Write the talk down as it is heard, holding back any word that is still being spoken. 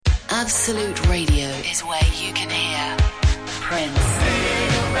Absolute Radio is where you can hear Prince,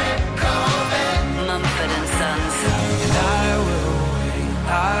 Mumford and Sons,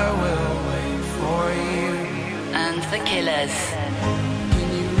 I will wait for you, and The Killers. Can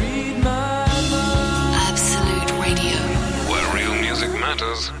you read my mind? Absolute Radio, where real music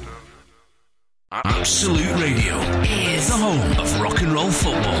matters. Absolute Radio is the home of rock and roll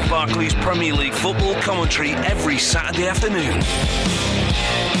football. Barclays Premier League football commentary every Saturday afternoon.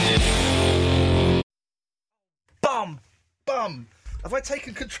 Bum! Have I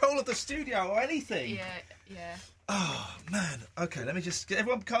taken control of the studio or anything? Yeah. Oh, man. Okay, let me just...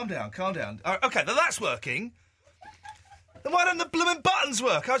 Everyone calm down. Okay, now that's working. Then why don't the blooming buttons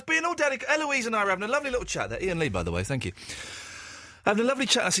work? I was being all delicate. Eloise and I were having a lovely little chat there. Ian Lee, by the way, thank you. Having a lovely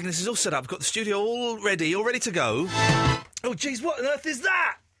chat. I was thinking, this is all set up. I've got the studio all ready to go. Oh, jeez, what on earth is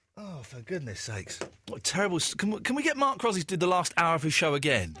that? Oh, for goodness sakes. What terrible... Can we get Mark Crosby to do the last hour of his show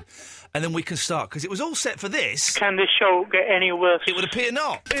again? And then we can start, because it was all set for this. Can this show get any worse? It would appear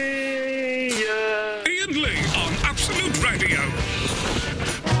not. Ian Lee on Absolute Radio.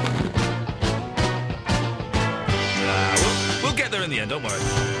 We'll get there in the end, don't worry.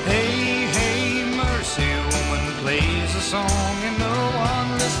 Hey, mercy, woman plays a song and no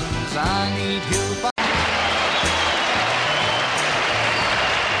one listens. I need help.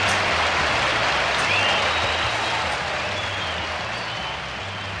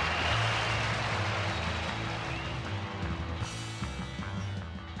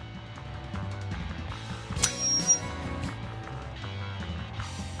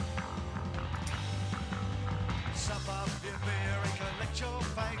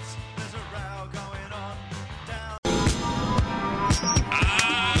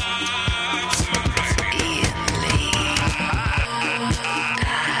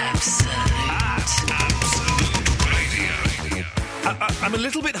 I'm a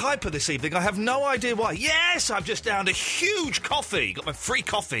little bit hyper this evening. I have no idea why. Yes, I've just downed a huge coffee. Got my free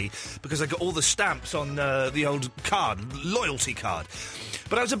coffee because I got all the stamps on the old card, loyalty card.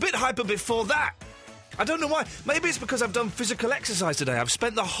 But I was a bit hyper before that. I don't know why. Maybe it's because I've done physical exercise today. I've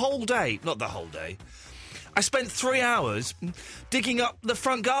spent the whole day, not the whole day, I spent 3 hours digging up the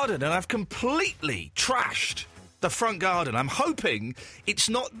front garden and I've completely trashed the front garden. I'm hoping it's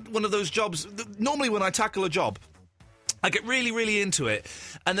not one of those jobs... Normally when I tackle a job, I get really, really into it,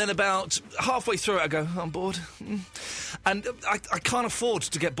 and then about halfway through it I go, I'm bored. And I can't afford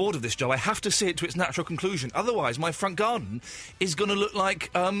to get bored of this job. I have to see it to its natural conclusion. Otherwise, my front garden is going to look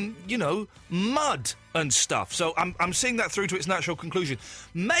like, mud and stuff. So I'm seeing that through to its natural conclusion.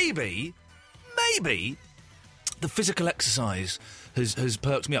 Maybe the physical exercise has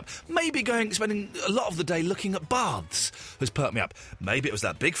perked me up. Maybe spending a lot of the day looking at baths has perked me up. Maybe it was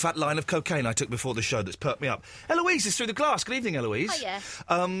that big fat line of cocaine I took before the show that's perked me up. Eloise is through the glass. Good evening, Eloise. Hiya.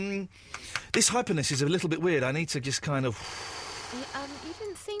 This hyperness is a little bit weird. I need to just kind of... You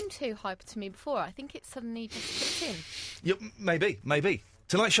didn't seem too hyper to me before. I think it suddenly just kicked in. Yeah, maybe.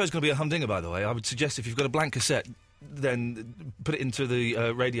 Tonight's show's going to be a humdinger, by the way. I would suggest if you've got a blank cassette, then put it into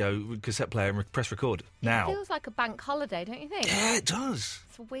the radio cassette player and press record now. It feels like a bank holiday, don't you think? Yeah, it does.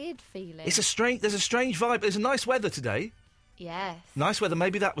 It's a weird feeling. There's a strange vibe. There's a nice weather today. Yes. Nice weather,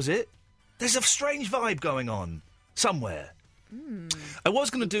 maybe that was it. There's a strange vibe going on somewhere. I was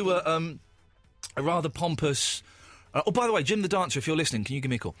going to do a rather pompous... by the way, Jim the Dancer, if you're listening, can you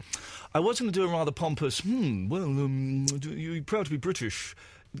give me a call? I was going to do a rather pompous, you're proud to be British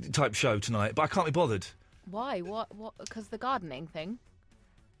type show tonight, but I can't be bothered. Why? What? Because the gardening thing?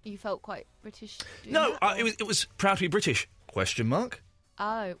 You felt quite British doing No, that, it was proud to be British, question mark.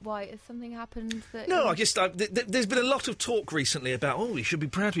 Oh, why? Has something happened that... No, I guess there's been a lot of talk recently about, we should be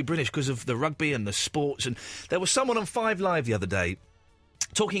proud to be British because of the rugby and the sports, and there was someone on 5 Live the other day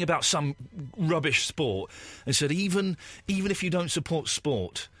talking about some rubbish sport and said even if you don't support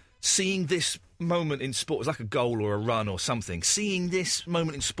sport, seeing this moment in sport, it's like a goal or a run or something, seeing this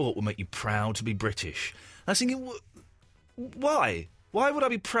moment in sport will make you proud to be British. I was thinking, why? Why would I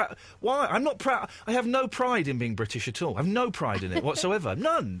be proud? Why? I'm not proud. I have no pride in being British at all. I have no pride in it whatsoever.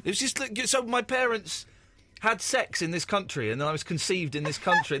 None. It was just like, so my parents had sex in this country and then I was conceived in this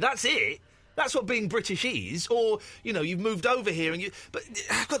country. That's it. That's what being British is. Or, you've moved over here and but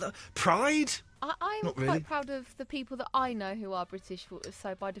I've got the pride. I'm Not quite really. proud of the people that I know who are British,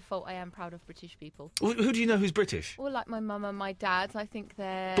 so by default I am proud of British people. Who do you know who's British? Well, like my mum and my dad, I think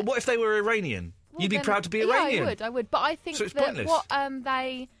they're... But what if they were Iranian? Well, You'd be then- proud to be Iranian. Yeah, I would. But I think So it's that pointless. what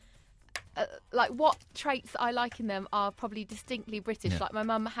they... what traits I like in them are probably distinctly British. Yeah. Like my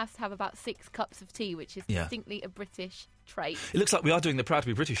mum has to have about 6 cups of tea, which is Yeah. distinctly a British trait. It looks like we are doing the Proud to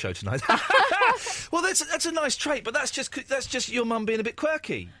be British show tonight. Well, that's a nice trait, but that's just your mum being a bit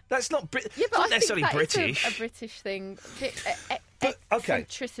quirky. That's not Yeah, but not I necessarily think that British. is a British thing. But, okay.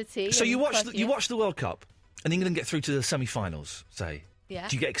 Eccentricity. So you and watch the World Cup, and England get through to the semi-finals. Say, Yeah.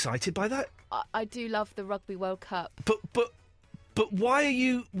 do you get excited by that? I do love the Rugby World Cup. But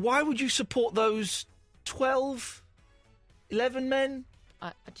why would you support those 12, 11 men?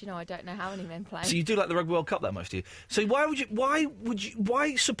 Do you know? I don't know how many men play. So you do like the Rugby World Cup that much, do you? So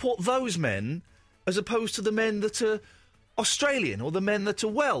why support those men as opposed to the men that are Australian or the men that are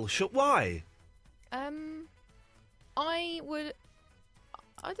Welsh? Why?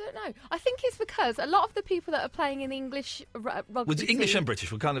 I don't know. I think it's because a lot of the people that are playing in English rugby With English team, and British,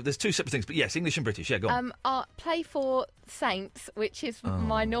 there's two separate things, but yes, English and British. Yeah, go on. play for Saints, which is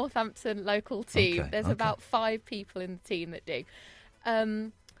my Northampton local team. Okay, There's okay. about 5 people in the team that do.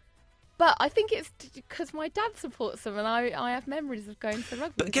 But I think it's because my dad supports them, and I have memories of going to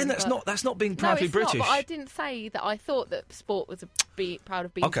rugby. But again, with them, that's not being no, proudly it's British. not. But I didn't say that I thought that sport was proud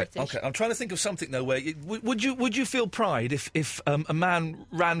of being British. Okay. I'm trying to think of something though. Where would you feel pride if a man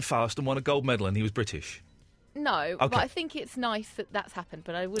ran fast and won a gold medal and he was British? No, Okay. but I think it's nice that that's happened.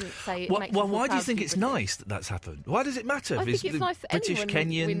 But I wouldn't say it makes me Well, feel why do proud you to think be it's British. nice that that's happened? Why does it matter? I if think it's nice that British, anyone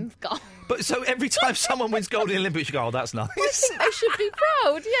Kenyan. wins gold. But so every time someone wins gold in the Olympics, you go, "Oh, that's nice." I think they should be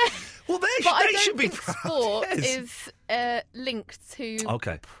proud, yeah. Well, But I they don't should be think proud. sport yes. is linked to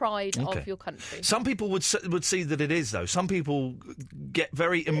pride Okay. of your country. Some people would see that it is, though. Some people get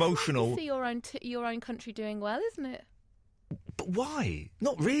very emotional. It's nice to see your own country doing well, isn't it? But why?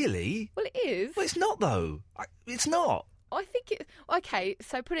 Not really. Well, it is. Well, it's not, though. It's not. I think it. Okay,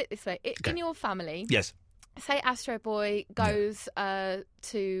 so put it this way: in your family, Yes. say Astro Boy goes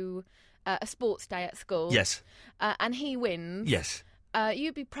to a sports day at school, Yes. and he wins. Yes.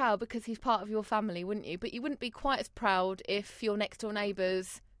 You'd be proud because he's part of your family, wouldn't you? But you wouldn't be quite as proud if your next door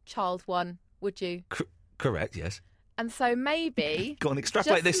neighbour's child won, would you? Correct. Yes. And so maybe Go on,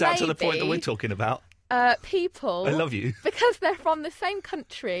 extrapolate just this out to the point that maybe, we're talking about. People, I love you. because they're from the same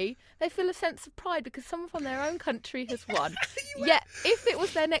country, they feel a sense of pride because someone from their own country has won. Yet, if it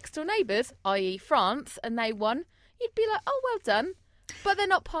was their next door neighbours, i.e. France, and they won, you'd be like, oh, well done. But they're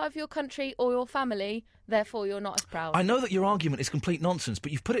not part of your country or your family, therefore you're not as proud. I know that your argument is complete nonsense,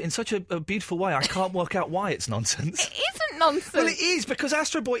 but you've put it in such a beautiful way, I can't work out why it's nonsense. It isn't nonsense. Well, it is, because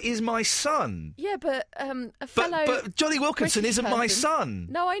Astro Boy is my son. Yeah, but a fellow... But Johnny Wilkinson British isn't my person- son.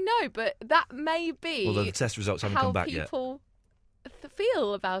 No, I know, but that may be Although the test results haven't how come back yet. people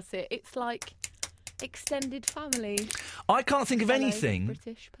feel about it. It's like extended family. I can't think of Fellow anything.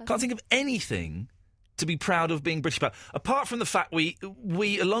 British person. Can't think of anything to be proud of being British about, apart from the fact we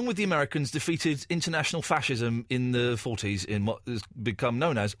along with the Americans defeated international fascism in the 40s in what has become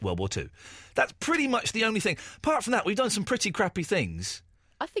known as World War II. That's pretty much the only thing. Apart from that, we've done some pretty crappy things.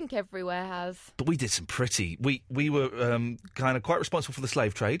 I think everywhere has. But we did some pretty... We were kind of quite responsible for the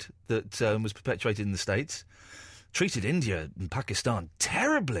slave trade that was perpetuated in the States. Treated India and Pakistan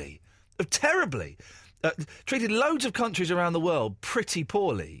terribly. Terribly. Treated loads of countries around the world pretty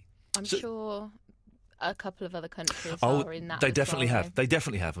poorly. I'm sure a couple of other countries Oh, are in that. they as definitely well, have. They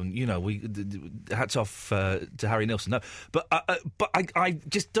definitely have, and you know, hats off to Harry Nilsson. No, but I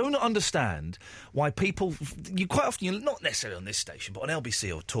just don't understand why people. You quite often, not necessarily on this station, but on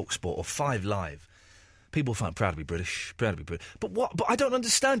LBC or TalkSport or 5 Live, people find proud to be British, proud to be British. But what? But I don't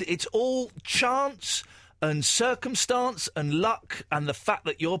understand it. It's all chance and circumstance and luck and the fact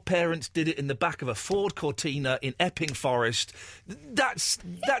that your parents did it in the back of a Ford Cortina in Epping Forest. That's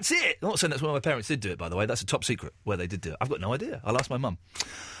it. I'm not saying that's where my parents did do it, by the way. That's a top secret where they did do it. I've got no idea. I'll ask my mum.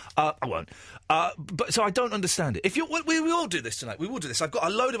 I won't. But so I don't understand it. If we all do this tonight. We will do this. I've got a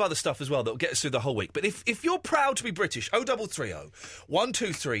load of other stuff as well that will get us through the whole week. But if you're proud to be British, 0330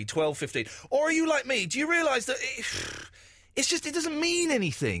 123 1215, or are you like me? Do you realise that it's just, it doesn't mean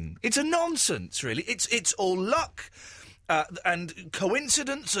anything. It's a nonsense, really. It's all luck and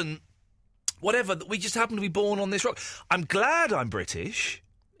coincidence and whatever, that we just happen to be born on this rock. I'm glad I'm British.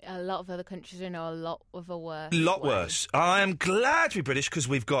 A lot of other countries are in a lot of a worse. Lot way. worse. I'm glad to be British because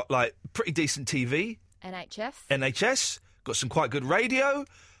we've got, like, pretty decent TV. NHS. Got some quite good radio.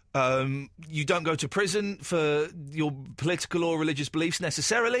 You don't go to prison for your political or religious beliefs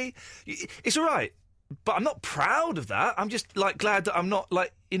necessarily. It's all right. But I'm not proud of that. I'm just, like, glad that I'm not,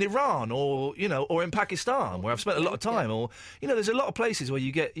 like, in Iran or, you know, or in Pakistan where I've spent a lot of time. Or, you know, there's a lot of places where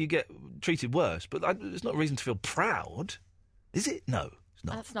you get treated worse. But there's not a reason to feel proud, is it? No, it's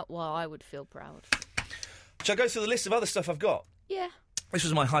not. That's not why I would feel proud. Shall I go through the list of other stuff I've got? Yeah. This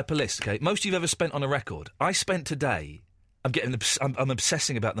was my hyper list, okay? Most you've ever spent on a record. I spent today... I'm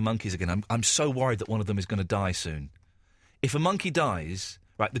obsessing about the monkeys again. I'm so worried that one of them is going to die soon. if a monkey dies,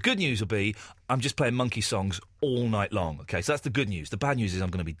 right, the good news will be I'm just playing monkey songs all night long, okay? So that's the good news. The bad news is I'm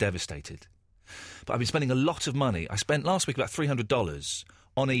going to be devastated. But I've been spending a lot of money. I spent last week about $300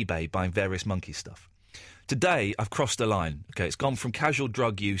 on eBay buying various monkey stuff. Today, I've crossed the line, okay? It's gone from casual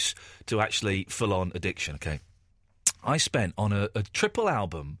drug use to actually full-on addiction, okay? I spent on a triple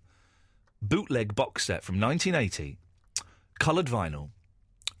album bootleg box set from 1980, coloured vinyl,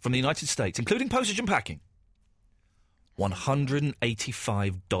 from the United States, including postage and packing,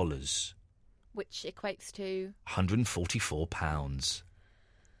 $185. Which equates to £144.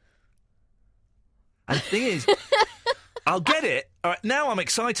 And the thing is, I'll get it. All right, now I'm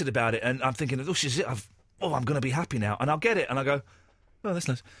excited about it, and I'm thinking, oh, this is it. I'm going to be happy now. And I'll get it, and I go, oh, that's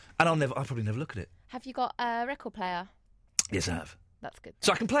nice. And I'll probably never look at it. Have you got a record player? Yes, I have. That's good.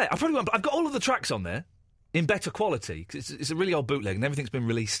 So I can play it. I've got all of the tracks on there in better quality, because it's a really old bootleg, and everything's been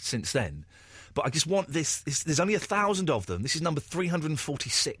released since then. But I just want this. There's only 1,000 of them. This is number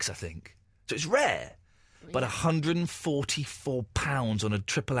 346, I think. So it's rare. Yeah. But £144 on a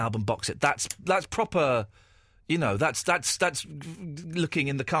triple album box set. That's proper, that's looking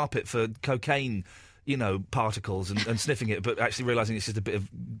in the carpet for cocaine, particles and sniffing it, but actually realising it's just a bit of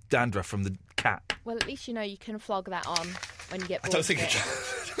dandruff from the cat. Well, at least you can flog that on when you get bored. I don't think I can.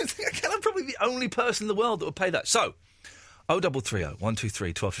 I'm probably the only person in the world that would pay that. So, 0330 123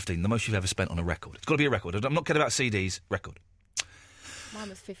 1215, the most you've ever spent on a record. It's got to be a record. I'm not kidding about CDs. Record. Mine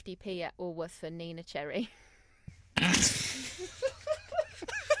was 50p at Woolworths for Nina Cherry.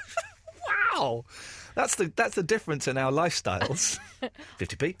 Wow, that's the difference in our lifestyles.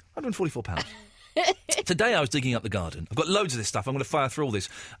 50p, £144. Today I was digging up the garden. I've got loads of this stuff. I'm going to fire through all this,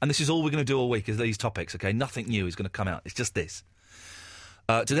 and this is all we're going to do all week is these topics. Okay, nothing new is going to come out. It's just this.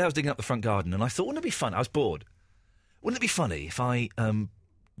 Today I was digging up the front garden, and I thought, wouldn't it be fun? I was bored. Wouldn't it be funny if I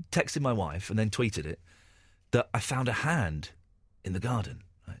texted my wife and then tweeted it that I found a hand in the garden?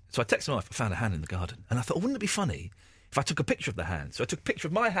 Right? So I texted my wife, I found a hand in the garden, and I thought, wouldn't it be funny if I took a picture of the hand? So I took a picture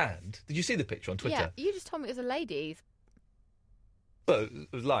of my hand. Did you see the picture on Twitter? Yeah, you just told me it was a lady's. Well,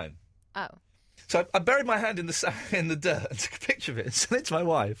 it was lying. Oh. So I buried my hand in the dirt and took a picture of it and sent it to my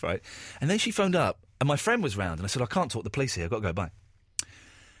wife, right? And then she phoned up, and my friend was round, and I said, I can't talk to the police here, I've got to go, bye.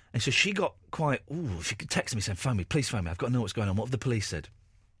 And so she got quite, she texted me saying, phone me, please phone me, I've got to know what's going on, what have the police said?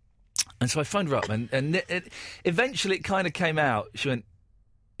 And so I phoned her up, and eventually it kind of came out. She went,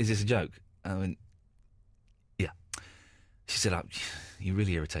 is this a joke? I went, yeah. She said, you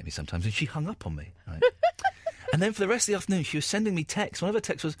really irritate me sometimes. And she hung up on me, right? And then for the rest of the afternoon, she was sending me texts. One of her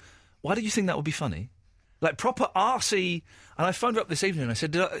texts was, why did you think that would be funny? Like proper arsey. And I phoned her up this evening and I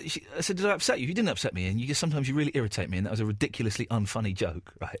said, did I upset you? You didn't upset me, and sometimes you really irritate me, and that was a ridiculously unfunny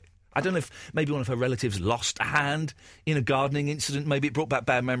joke, right? I don't know if maybe one of her relatives lost a hand in a gardening incident. Maybe it brought back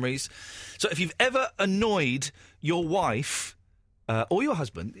bad memories. So if you've ever annoyed your wife or your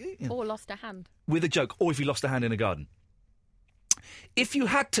husband... Or lost a hand. With a joke, or if you lost a hand in a garden. If you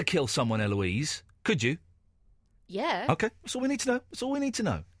had to kill someone, Eloise, could you? Yeah. OK, that's all we need to know. That's all we need to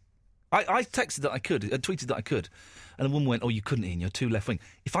know. I texted that I could, I tweeted that I could, and a woman went, oh, you couldn't, Ian, you're too left-wing.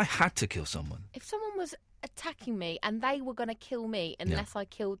 If I had to kill someone... If someone was attacking me and they were going to kill me unless I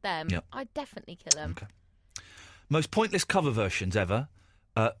killed them, I'd definitely kill them. Okay. Most pointless cover versions ever.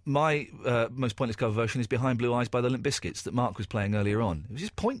 My most pointless cover version is Behind Blue Eyes by the Limp Bizkits that Mark was playing earlier on. It was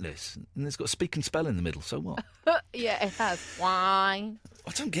just pointless. And it's got Speak and Spell in the middle, so what? Yeah, it has. Why?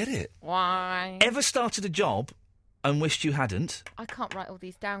 I don't get it. Why? Ever started a job and wished you hadn't? I can't write all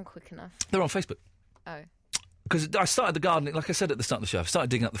these down quick enough. They're on Facebook. Oh. Because I started the gardening, like I said at the start of the show, I've started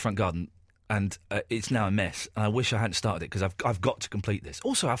digging up the front garden, and it's now a mess, and I wish I hadn't started it, because I've got to complete this.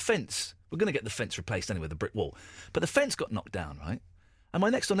 Also, our fence, we're going to get the fence replaced anyway, the brick wall, but the fence got knocked down, right? And my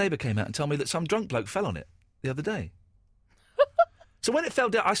next-door neighbour came out and told me that some drunk bloke fell on it the other day. So when it fell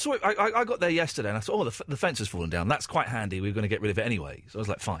down, I saw it, I got there yesterday, and I thought, the fence has fallen down, that's quite handy, we're going to get rid of it anyway. So I was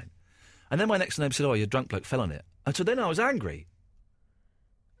like, fine. And then my next-door neighbour said, your drunk bloke fell on it. And so then I was angry.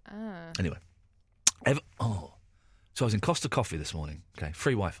 Anyway. So I was in Costa Coffee this morning, okay,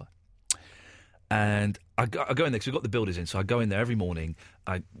 free Wi-Fi. And I go in there, because we've got the builders in, so I go in there every morning,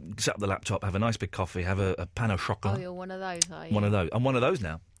 I set up the laptop, have a nice big coffee, have a pan au chocolat. Oh, you're one of those, are you? One of those. I'm one of those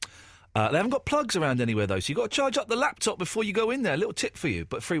now. They haven't got plugs around anywhere, though, so you've got to charge up the laptop before you go in there. A little tip for you,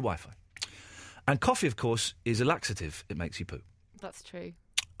 but free Wi-Fi. And coffee, of course, is a laxative. It makes you poo. That's true.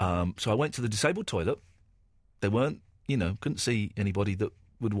 So I went to the disabled toilet. They weren't, couldn't see anybody that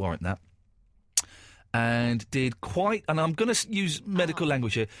would warrant that. And did quite, and I'm going to use medical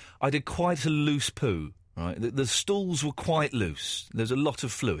language here, I did quite a loose poo, right? The stools were quite loose. There's a lot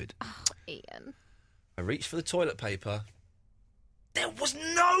of fluid. Oh, Ian. I reached for the toilet paper, There was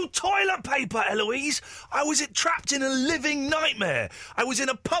no toilet paper, Eloise. I was trapped in a living nightmare. I was in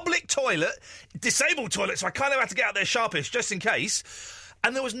a public toilet, disabled toilet, so I kind of had to get out there sharpish just in case.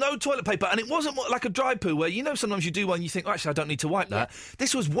 And there was no toilet paper, and it wasn't like a dry poo where, sometimes you do one and you think, actually, I don't need to wipe that.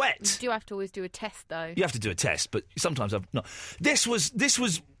 This was wet. You do have to always do a test, though. You have to do a test, but sometimes I've not. This was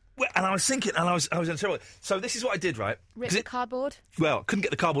wet, and I was thinking, and I was in trouble. So this is what I did, right? Rip the cardboard? Well, couldn't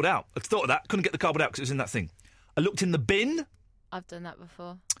get the cardboard out. I thought of that. Couldn't get the cardboard out because it was in that thing. I looked in the bin. I've done that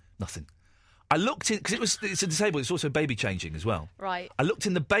before. Nothing. I looked in, because it's a disabled, it's also baby changing as well. Right. I looked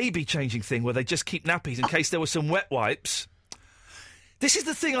in the baby changing thing where they just keep nappies in case there were some wet wipes. This is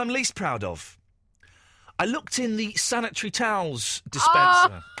the thing I'm least proud of. I looked in the sanitary towels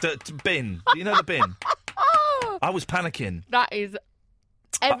dispenser, the bin. You know the bin? I was panicking. That is...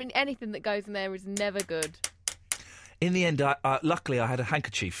 anything that goes in there is never good. In the end, luckily I had a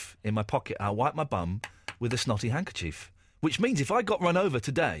handkerchief in my pocket. I wiped my bum with a snotty handkerchief. Which means if I got run over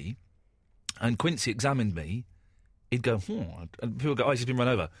today and Quincy examined me, he'd go, and people go, he's been run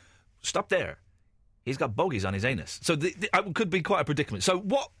over. Stop there. He's got bogies on his anus. So it could be quite a predicament. So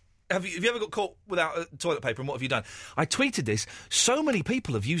what... Have you ever got caught without toilet paper, and what have you done? I tweeted this. So many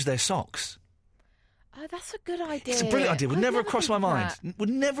people have used their socks. Oh, that's a good idea. It's a brilliant idea. Would never have crossed my mind. Would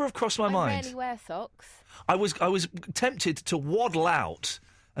never have crossed my mind. I rarely wear socks. I was tempted to waddle out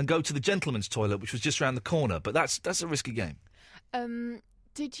and go to the gentleman's toilet, which was just around the corner, but that's a risky game.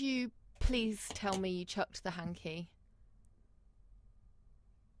 Did you please tell me you chucked the hanky?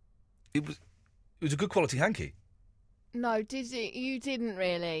 It was a good quality hanky. No, did you? You didn't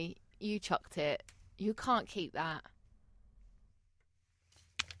really. You chucked it. You can't keep that.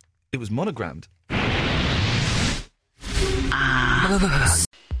 It was monogrammed.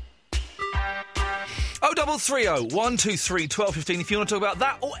 0330 123 1215 if you want to talk about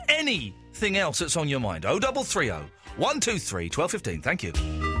that or anything else that's on your mind. 0330 123 1215. Thank you.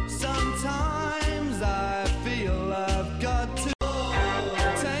 Sometimes I feel I've got to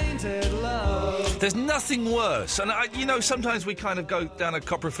tainted love. There's nothing worse, and sometimes we kind of go down a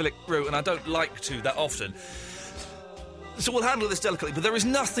coprophilic route, and I don't like to that often. So we'll handle this delicately, but there is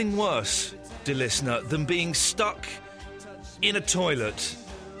nothing worse, dear listener, than being stuck in a toilet,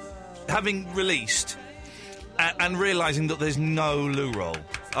 having released, and realising that there's no loo roll.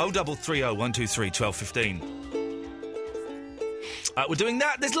 0330 123 1215. We're doing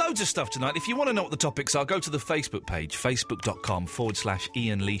that. There's loads of stuff tonight. If you want to know what the topics are, go to the Facebook page,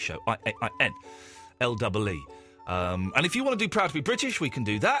 facebook.com/Ian Lee Show, IANLEE. And if you want to do Proud to be British, we can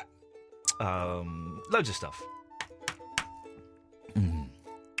do that. Loads of stuff.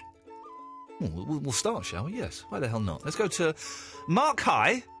 We'll start, shall we? Yes. Why the hell not? Let's go to Mark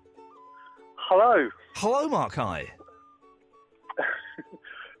High. Hello. Hello, Mark High.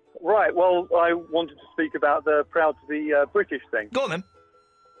 Right, well, I wanted to speak about the proud to be British thing. Go on, then.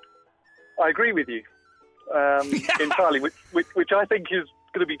 I agree with you entirely, which I think is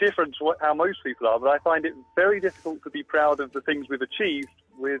going to be different to how most people are, but I find it very difficult to be proud of the things we've achieved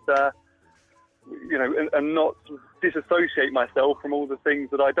with, and not disassociate myself from all the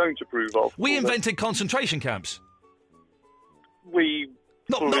things that I don't approve of. We invented concentration camps.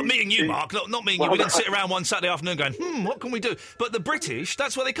 Not me and you, Mark. Not me and you. We didn't sit around one Saturday afternoon going, what can we do? But the British,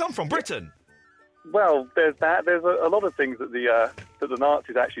 that's where they come from, Britain. Well, there's that. There's a lot of things that the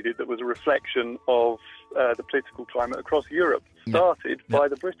Nazis actually did that was a reflection of the political climate across Europe, started by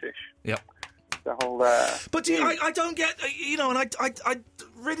the British. Yep. The whole. But I don't get, and I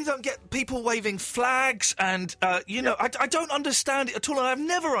really don't get people waving flags, and I don't understand it at all. And I've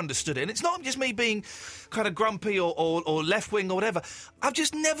never understood it, and it's not just me being kind of grumpy or left wing or whatever. I've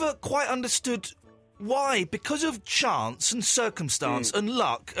just never quite understood why, because of chance and circumstance and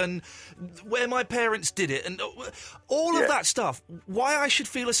luck and where my parents did it and all of that stuff. Why I should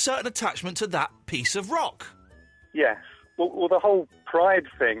feel a certain attachment to that piece of rock. Yes. Well, the whole pride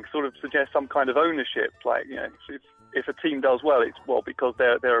thing sort of suggests some kind of ownership. Like, if a team does well, it's because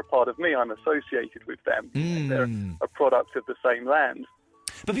they're a part of me. I'm associated with them. They're a product of the same land.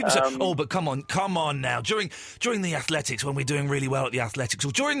 But people say, but come on now. During the athletics, when we're doing really well at the athletics,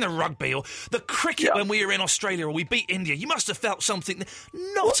 or during the rugby, or the cricket when we were in Australia, or we beat India, you must have felt something.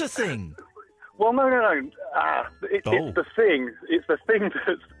 Not a thing. Well, no. It's the thing. It's the thing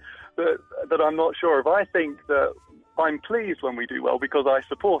that I'm not sure of. I think that I'm pleased when we do well because I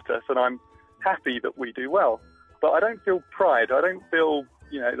support us and I'm happy that we do well. But I don't feel pride. I don't feel,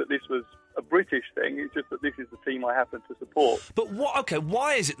 that this was a British thing. It's just that this is the team I happen to support. But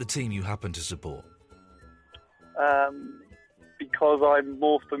why is it the team you happen to support? Because I'm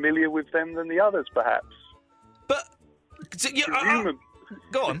more familiar with them than the others, perhaps. But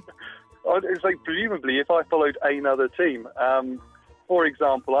go on. It's like presumably if I followed another team, for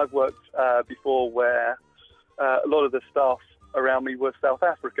example, I've worked before where a lot of the staff around me were South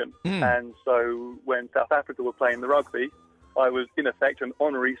African. And so when South Africa were playing the rugby, I was, in effect, an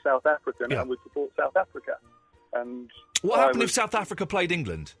honorary South African and would support South Africa. And what happened if South Africa played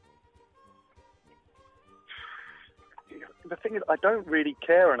England? The thing is, I don't really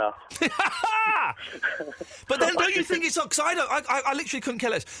care enough. But then don't you think it's odd? Because I literally couldn't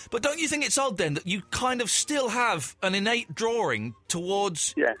care less. But don't you think it's odd, then, that you kind of still have an innate drawing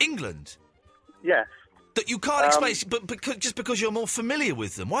towards England? Yes. That you can't explain, but just because you're more familiar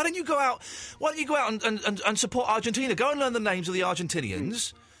with them. Why don't you go out and support Argentina? Go and learn the names of the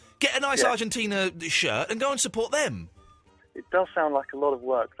Argentinians, get a nice Argentina shirt, and go and support them. It does sound like a lot of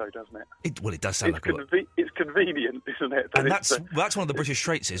work, though, doesn't it? It does sound like a lot. It's convenient, isn't it? And that's one of the British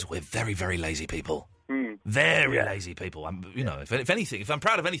traits is we're very, very lazy people. Very lazy people. If anything, if I'm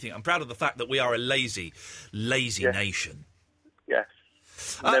proud of anything, I'm proud of the fact that we are a lazy nation. Yes.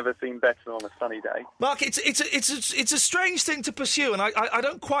 Never seen better on a sunny day. Mark, it's a strange thing to pursue, and I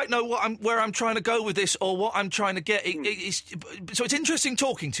don't quite know where I'm trying to go with this or what I'm trying to get. So it's interesting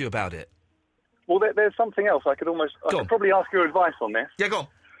talking to you about it. Well, there's something else. I could probably ask your advice on this. Yeah, go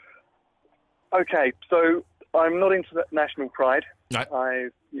on. Okay, so I'm not into that national pride. No. I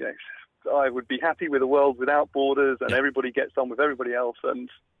would be happy with a world without borders and everybody gets on with everybody else, and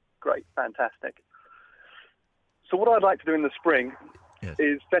great, fantastic. So what I'd like to do in the spring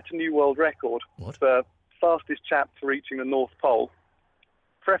is set a new world record for fastest chap to reaching the North Pole.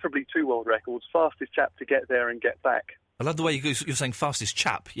 Preferably 2 world records, fastest chap to get there and get back. I love the way you're saying fastest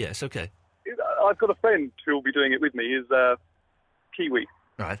chap. Yes, okay. I've got a friend who will be doing it with me, is Kiwi.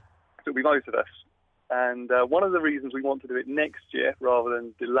 Right. It'll be both of us. And one of the reasons we want to do it next year rather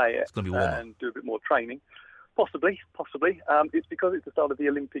than delay it and do a bit more training, possibly, it's because it's the start of the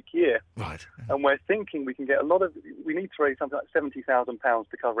Olympic year. Right. And we're thinking we can get we need to raise something like £70,000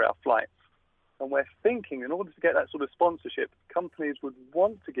 to cover our flights. And we're thinking, in order to get that sort of sponsorship, companies would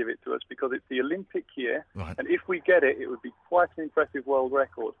want to give it to us because it's the Olympic year. Right. And if we get it, it would be quite an impressive world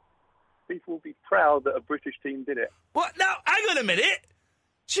record. People will be proud that a British team did it. What? Now, hang on a minute.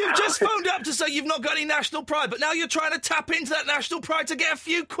 So you've just phoned up to say you've not got any national pride, but now you're trying to tap into that national pride to get a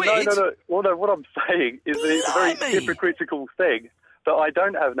few quid? No. Well, no, what I'm saying is that it's a very hypocritical thing that I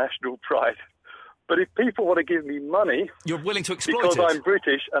don't have national pride. But if people want to give me money... You're willing to exploit because I'm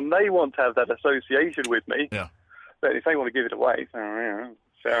British and they want to have that association with me, then if they want to give it away, fair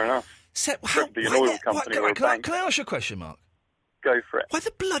enough. Be an oil company or a bank. Can I ask you a question, Mark? Go for it. Why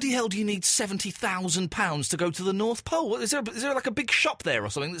the bloody hell do you need £70,000 to go to the North Pole? Is there like a big shop there or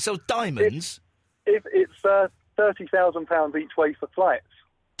something that sells diamonds? It's £30,000 each way for flights.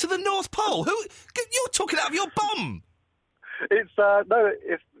 To the North Pole? You're talking out of your bum! It's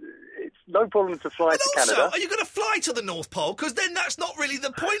no problem to fly to Canada. Are you going to fly to the North Pole? Because then that's not really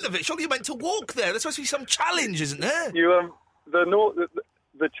the point of it. Surely you're meant to walk there. There's supposed to be some challenge, isn't there? The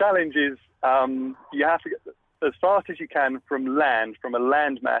challenge is you have to get as fast as you can from a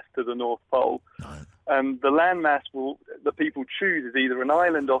landmass to the North Pole. Right. And the landmass that people choose is either an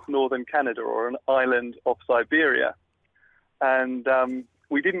island off northern Canada or an island off Siberia. And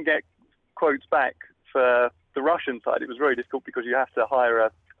we didn't get quotes back for the Russian side. It was very difficult because you have to hire a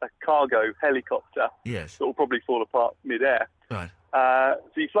cargo helicopter that will probably fall apart mid-air. Right. So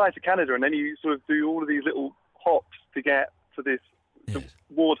you fly to Canada and then you sort of do all of these little hops to get to this. The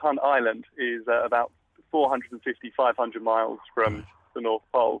Ward Hunt Island is about 450, 500 miles from the North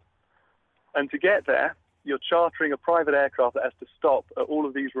Pole. And to get there, you're chartering a private aircraft that has to stop at all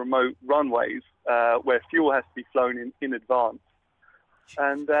of these remote runways where fuel has to be flown in advance.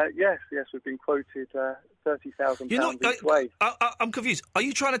 And yes, we've been quoted £30,000 each way. I'm confused. Are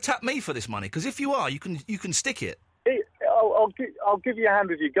you trying to tap me for this money? Because if you are, you can stick it. I'll give you a hand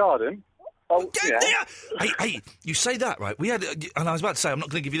with your garden. Hey, you say that, right? We had, and I was about to say, I'm not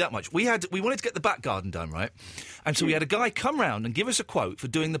going to give you that much. We wanted to get the back garden done, right? And so we had a guy come round and give us a quote for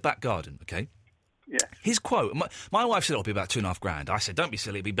doing the back garden, okay? Yeah. His quote, my wife said it'll be about £2,500. I said, don't be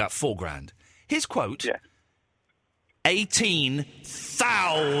silly, it'll be about £4,000. His quote,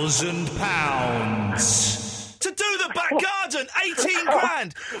 £18,000. To do the back garden,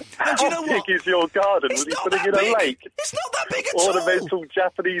 £18,000. And do you know what? How big is your garden? Was he putting in a lake? It's not that big at all. Ornamental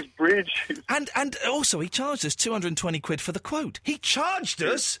Japanese bridge. And also, he charged us 220 quid for the quote. He charged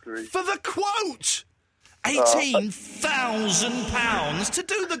us for the quote. £18,000 to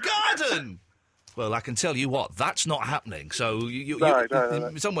do the garden. Well, I can tell you what, that's not happening. So, no.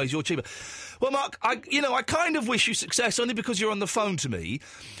 In some ways, you're cheaper. Well, Mark, I kind of wish you success only because you're on the phone to me.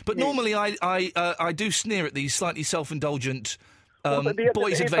 But normally, I do sneer at these slightly self-indulgent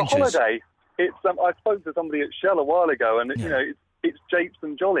boys' adventures. It's a holiday. I spoke to somebody at Shell a while ago, and it's japes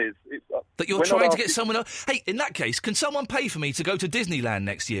and jollies. It's, that you're trying to get someone else... Hey, in that case, can someone pay for me to go to Disneyland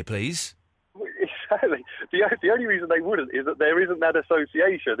next year, please? Exactly. The only reason they wouldn't is that there isn't that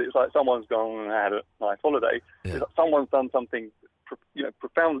association. It's like someone's gone and had a nice holiday. Yeah. It's like someone's done something,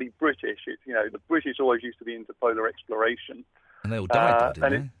 profoundly British. It's, the British always used to be into polar exploration. And they all died, though,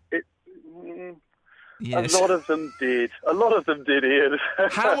 didn't they? Yes. A lot of them did. Ian.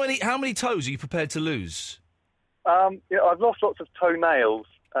 How many toes are you prepared to lose? I've lost lots of toenails,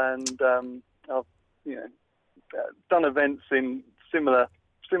 and I've done events in similar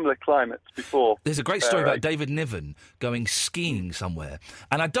climates before. There's a great story about David Niven going skiing somewhere,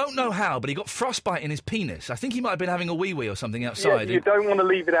 and I don't know how, but he got frostbite in his penis. I think he might have been having a wee-wee or something outside. Yeah, you don't want to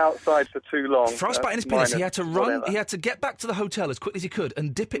leave it outside for too long. Frostbite in his penis. He had to run. Whatever. He had to get back to the hotel as quickly as he could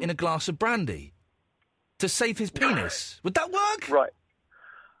and dip it in a glass of brandy to save his penis. Would that work? Right.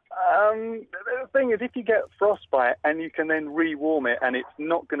 The thing is, if you get frostbite and you can then rewarm it and it's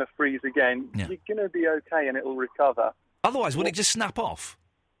not going to freeze again, you're going to be okay and it'll recover. Otherwise, would it just snap off?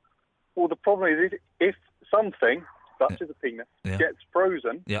 Well, the problem is if something, such as a penis, gets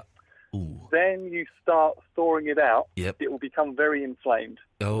frozen, then you start thawing it out, it will become very inflamed.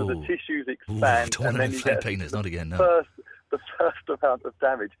 So the tissues expand. Don't want and an then inflamed penis, not again, no. The first amount of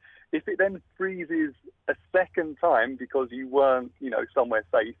damage. If it then freezes a second time because you weren't, somewhere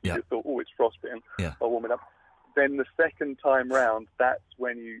safe, you just thought, it's frostbitten, I'll warm it up, then the second time round, that's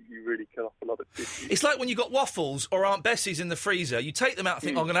when you really kill off a lot of tissue. It's like when you got waffles or Aunt Bessie's in the freezer, you take them out and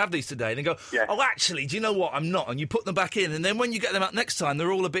think, I'm going to have these today, and then go, oh, actually, do you know what, I'm not, and you put them back in, and then when you get them out next time,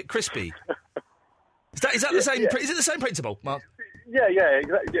 they're all a bit crispy. Is that the same? Is it the same principle, Mark? Yeah,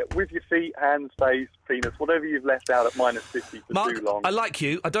 exactly. Yeah, with your feet, hands, face, penis, whatever you've left out at -50 for Mark, too long. I like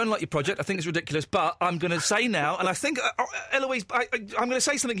you. I don't like your project. I think it's ridiculous. But I'm going to say now, and I think, Eloise, I'm going to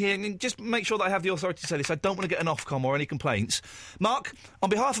say something here and just make sure that I have the authority to say this. I don't want to get an Ofcom or any complaints. Mark, on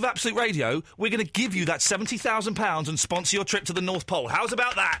behalf of Absolute Radio, we're going to give you that £70,000 and sponsor your trip to the North Pole. How's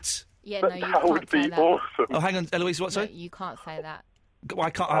about that? Yeah, no, you that can't would say be that. awesome. Oh, hang on, Eloise, what, sorry? No, you can't say that.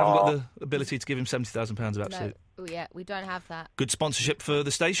 Why can't I haven't got the ability to give him £70,000 of Absolute? No, we don't have that. Good sponsorship for the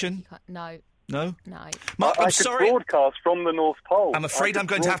station? No. No? No. Mark, I I'm could sorry. broadcast from the North Pole. I'm afraid I'm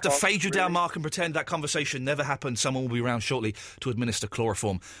going to have to fade you down, really. Mark, and pretend that conversation never happened. Someone will be around shortly to administer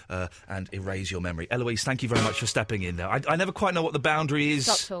chloroform and erase your memory. Eloise, thank you very much for stepping in there. I never quite know what the boundary is.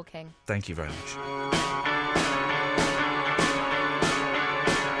 Stop talking. Thank you very much.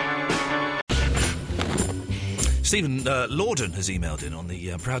 Stephen Lorden has emailed in on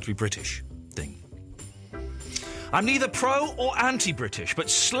the Proud to be British thing. I'm neither pro or anti-British, but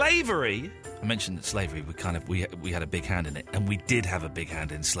slavery... I mentioned that slavery, we had a big hand in it, and we did have a big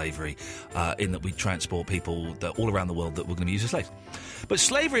hand in slavery, in that we transport people all around the world that were going to be used as slaves. But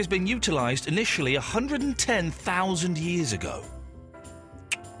slavery has been utilised initially 110,000 years ago.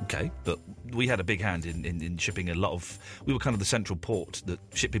 Okay, but we had a big hand in shipping a lot of... We were kind of the central port that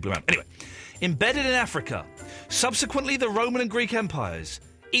shipped people around. Anyway, embedded in Africa, subsequently the Roman and Greek empires...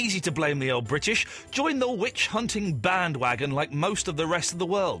 Easy to blame the old British. Join the witch-hunting bandwagon like most of the rest of the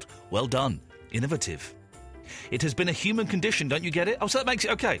world. Well done. Innovative. It has been a human condition, don't you get it? Oh, so that makes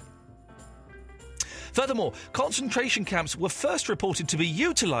it okay. Furthermore, concentration camps were first reported to be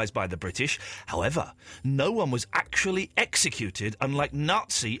utilised by the British. However, no one was actually executed, unlike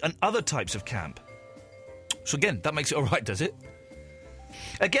Nazi and other types of camp. So again, that makes it all right, does it?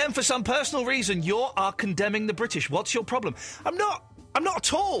 Again, for some personal reason, you are condemning the British. What's your problem? I'm not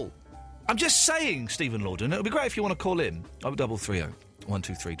at all. I'm just saying, Stephen Lorden, it would be great if you want to call in. 0330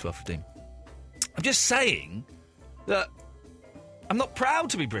 123 1215. I'm just saying that I'm not proud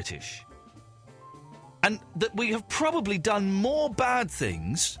to be British. And that we have probably done more bad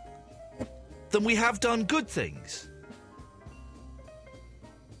things than we have done good things.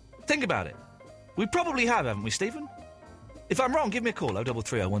 Think about it. We probably have, haven't we, Stephen? If I'm wrong, give me a call.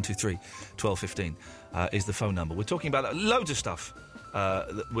 0330 123 1215 is the phone number. We're talking about loads of stuff.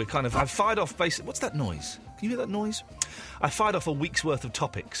 I've fired off basically... What's that noise? Can you hear that noise? I fired off a week's worth of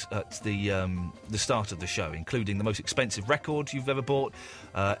topics at the start of the show, including the most expensive record you've ever bought,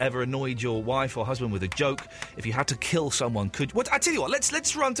 ever annoyed your wife or husband with a joke, if you had to kill someone, could... I tell you what,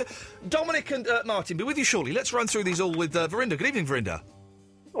 let's run to... Dominic and Martin, be with you shortly. Let's run through these all with Verinda. Good evening, Verinda.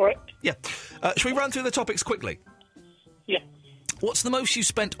 All right. Yeah. Shall we run through the topics quickly? Yeah. What's the most you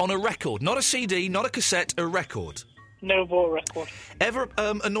spent on a record? Not a CD, not a cassette, a record. No ball record. Ever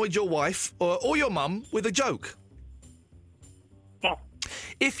annoyed your wife or your mum with a joke? No.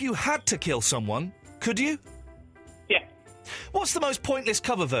 If you had to kill someone, could you? Yeah. What's the most pointless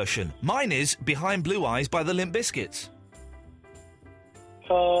cover version? Mine is Behind Blue Eyes by the Limp Bizkits.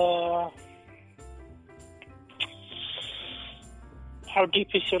 How deep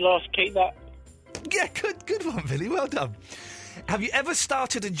is your last? Take that. Yeah, good one, Vinny. Well done. Have you ever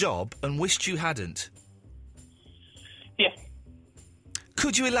started a job and wished you hadn't? Yeah.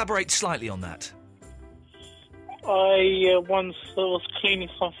 Could you elaborate slightly on that? I once was cleaning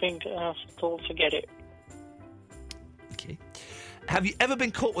something and I thought, forget it. Okay. Have you ever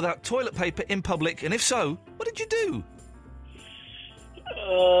been caught without toilet paper in public? And if so, what did you do?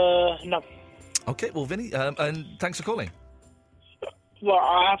 No. Okay, well, Vinny, and thanks for calling. Well,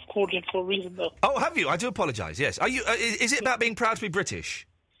 I have called in for a reason, though. Oh, have you? I do apologise, yes. Are you? Is it about being proud to be British?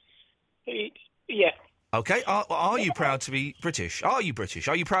 Yeah. Okay, are you proud to be British? Are you British?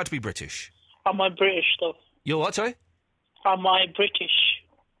 Are you proud to be British? Am I British, though? You're what, sorry? Am I British?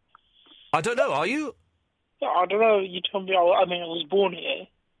 I don't know, are you? I don't know. You told me. I mean, I was born here.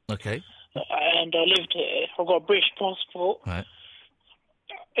 Okay. And I lived here. I've got a British passport. Right.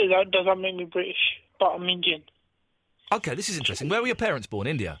 Does that make me British? But I'm Indian. Okay, this is interesting. Where were your parents born?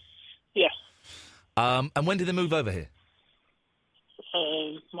 India? Yeah. And when did they move over here?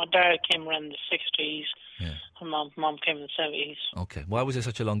 My dad came around in the 60s. Yeah. And my mum came in the 70s. Okay. Why was there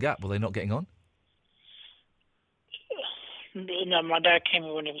such a long gap? Were they not getting on? No, my dad came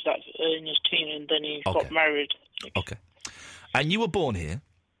here when he was in his teen, and then he got married. Okay. And you were born here?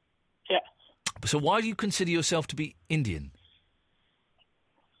 Yeah. So why do you consider yourself to be Indian?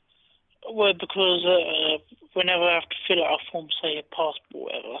 Well, because whenever I have to fill out a form, say a passport or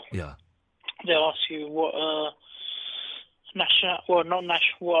whatever, Yeah. they ask you what national. Well, not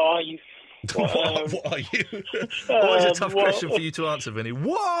national. What are you? What are you? Always a tough question for you to answer, Vinny.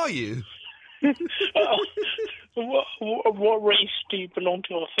 What are you? What race do you belong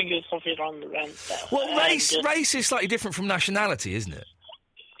to? I think it's something around that. Well, race is slightly different from nationality, isn't it?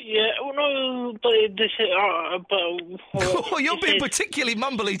 Yeah, well, no, but this is. Oh, you're being particularly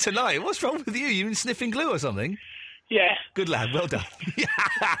mumbly tonight. What's wrong with you? You been sniffing glue or something? Yeah. Good lad, well done. Yeah,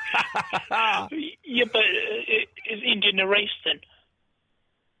 but is Indian a race then?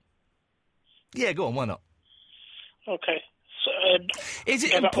 Yeah, go on, why not? Okay. So, is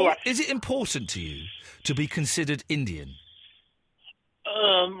it important to you to be considered Indian?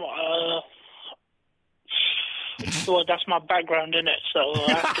 Well, that's my background, innit? So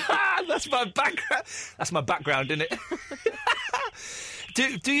that's my background. That's my background, innit?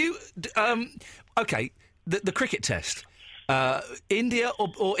 do you? Okay, the cricket test. India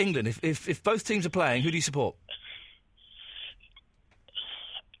or England? If both teams are playing, who do you support?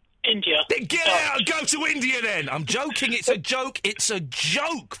 India. Get out! Go to India then. I'm joking. It's a joke. It's a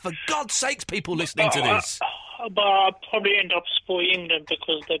joke. For God's sakes, people listening to this. But I'll probably end up supporting England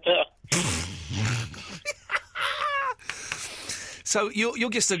because they're better. So you're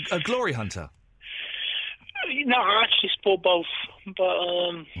just a glory hunter? No, I actually support both. But,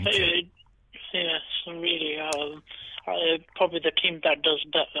 yeah, so really, probably the team that does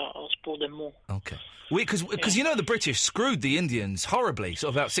better, I'll support them more. Okay. Because you know the British screwed the Indians horribly,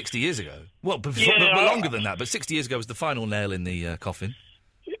 sort of about 60 years ago. Well, but longer than that, but 60 years ago was the final nail in the coffin.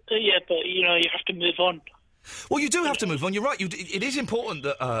 Yeah, but, you have to move on. Well, you do have to move on. You're right. It is important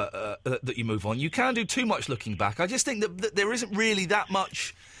that you move on. You can do too much looking back. I just think that there isn't really that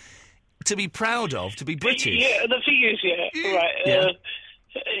much to be proud of to be British. Yeah, the thing is, right. Yeah.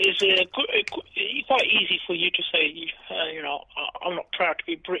 It's quite easy for you to say, I'm not proud to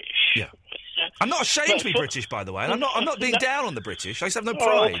be British. Yeah. I'm not ashamed to be British, by the way. And I'm not being down on the British. I just have no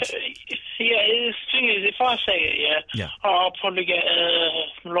pride. Yeah, the thing is, if I say it, I'll probably get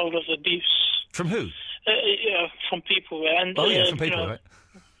a load of abuse. From who? From people. And, from people, right?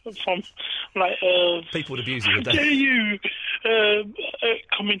 From, like... people would abuse you, would they? How dare you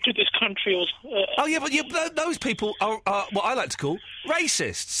come into this country? But those people are what I like to call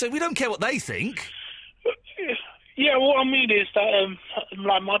racists, so we don't care what they think. Yeah, what I mean is that,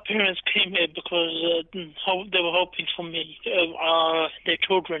 my parents came here because they were hoping for me, their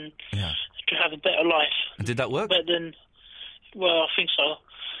children, to have a better life. And did that work? But then, well, I think so.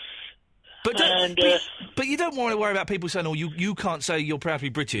 But you don't want to worry about people saying, "Oh, you can't say you're proud to be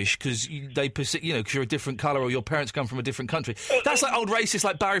British because because you're a different colour or your parents come from a different country." That's like old racists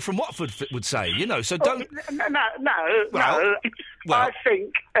like Barry from Watford would say, So don't. No. I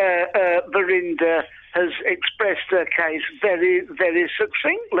think Verinder has expressed her case very, very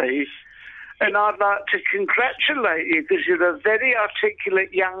succinctly, and I'd like to congratulate you because you're a very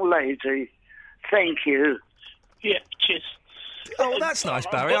articulate young lady. Thank you. Yeah. Cheers. Oh, that's nice,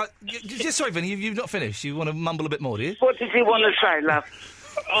 Barry. Just sorry, Vinny, you've not finished. You want to mumble a bit more, do you? What did you want to say, love?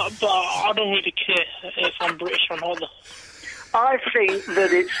 But I don't really care if I'm British or not. I think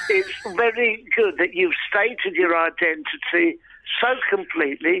that it's very good that you've stated your identity so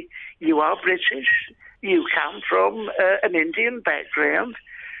completely. You are British. you come from an Indian background.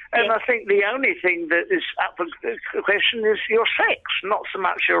 And I think the only thing that is up for question is your sex, not so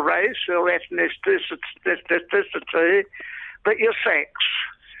much your race or ethnicity, but your sex.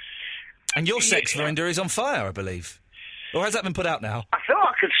 And your sex, Verinda, is on fire, I believe. Or has that been put out now? I thought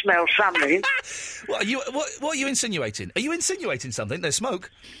I could smell something. What are you insinuating? Are you insinuating something? There's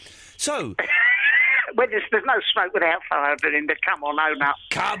smoke. So... Well, there's no smoke without fire, Verinda. Come on, own up.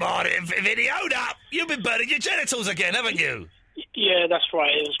 Come on, Vinny, own up. You've been burning your genitals again, haven't you? Yeah, that's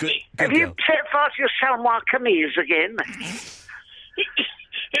right. It was me. Have you set fire to your Salma Kameez again?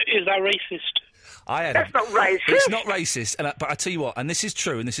 Is that racist? That's not racist. It's not racist, but I tell you what, and this is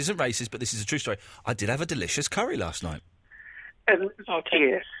true, and this isn't racist, but this is a true story. I did have a delicious curry last night. Okay.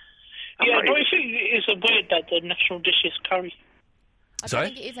 Yes. Yeah, don't you think it's weird that the national dish is curry? I don't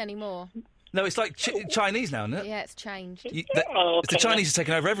think it is anymore. No, it's like Chinese now, isn't it? Yeah, it's changed. It's the Chinese are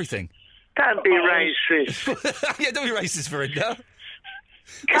taking over everything. Don't be racist. Yeah, don't be racist, Verinda.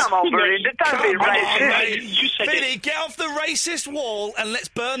 Come on, Verinda, don't be racist. Vinny, get off the racist wall and let's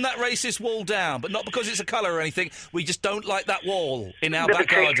burn that racist wall down. But not because it's a colour or anything. We just don't like that wall in our back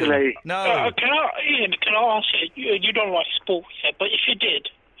garden. No. Can I ask you, you don't like sport, but if you did,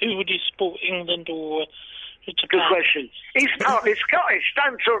 who would you support, England or Japan? Good question. He's partly Scottish.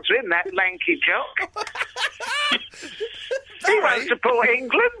 Don't talk to him, that lanky jock. He won't support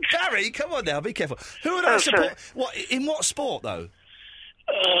England. Barry, come on now, be careful. Who would I support? What, in what sport, though?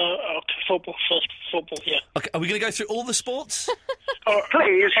 Okay, football first. Football, yeah. Okay, are we going to go through all the sports?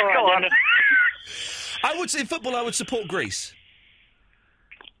 Please, go on. I would say in football, I would support Greece.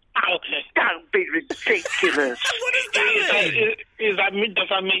 Okay. Don't be ridiculous. What does that mean? Does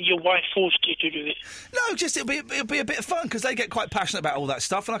that mean your wife forced you to do it? No, just it'll be a bit of fun because they get quite passionate about all that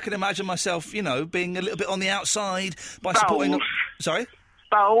stuff, and I can imagine myself, being a little bit on the outside by supporting. Sorry,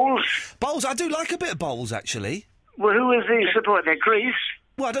 bowls. Bowls. I do like a bit of bowls, actually. Well, who is he supporting? They're Greece.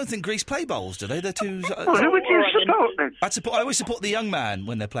 Well, I don't think Greece play bowls, do they? They're too... Well, who would you support then? I always support the young man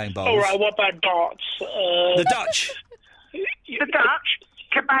when they're playing bowls. All right, what about darts? The Dutch. The Dutch?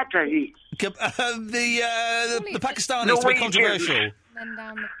 Kabaddi. The Pakistanis to be controversial. Men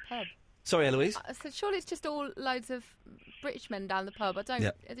down the pub. Sorry, Eloise. I said, surely it's just all loads of British men down the pub. I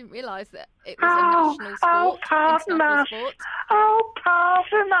didn't realise that it was a national sport. Pardon us.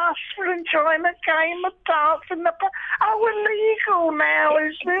 Pardon us for enjoying a game of darts in the pub. Illegal now,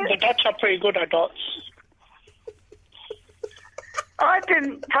 is it? The Dutch are pretty good at darts. I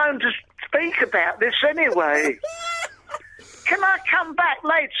didn't phone to speak about this anyway. Can I come back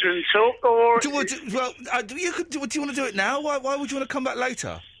later and talk, or... do you want to do it now? Why would you want to come back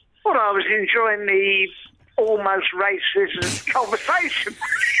later? Well, I was enjoying the almost racist conversation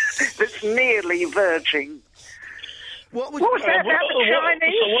that's nearly verging. What was that about the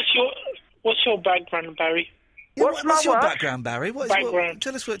Chinese? So what's your background, Barry? Yeah, what's your background, Barry?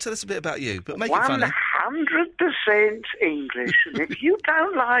 Tell us a bit about you, but make it funny. 100% English, and if you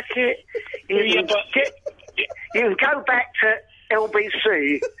don't like it, you can go back to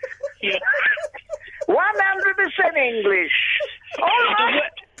LBC. Yeah. 100% English. All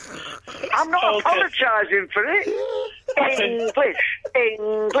right. I'm not apologising for it. English.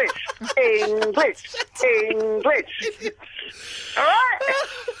 All right.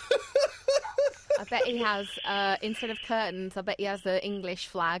 I bet he has, instead of curtains, I bet he has the English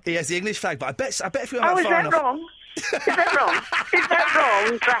flag. He has the English flag, but I bet if we went is far that enough... wrong? Is that wrong? Is that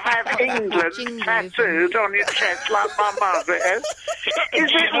wrong to have England tattooed on your chest like my mother has?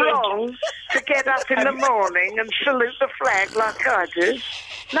 Is it wrong to get up in the morning and salute the flag like I do?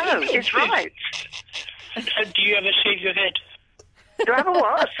 No, it's right. Do you ever shave your head? Do I have a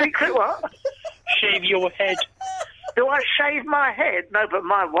what? A secret what? Shave your head. Do I shave my head? No, but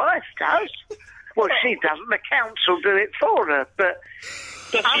my wife does. Well, she doesn't. The council do it for her, but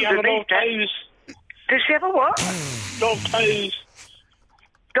does she have long toes? Does she have a what? Dog toes.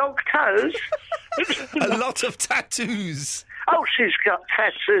 Dog toes? A lot of tattoos. Oh, she's got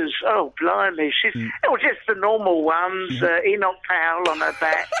tattoos. Oh, blimey. Just the normal ones. Enoch Powell on her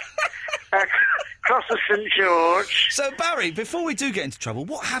back. Cross of St. George. So, Barry, before we do get into trouble,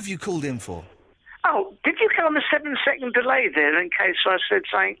 what have you called in for? Oh, did you go on the 7-second delay there in case I said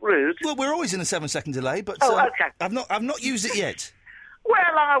something rude? Well, we're always in a 7-second delay, but okay. I've not used it yet.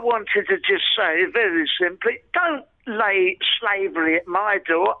 Well, I wanted to just say very simply, don't lay slavery at my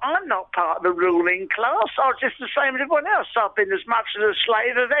door. I'm not part of the ruling class. I'm just the same as everyone else. I've been as much of a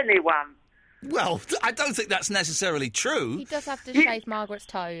slave as anyone. Well, I don't think that's necessarily true. He does have to shave Margaret's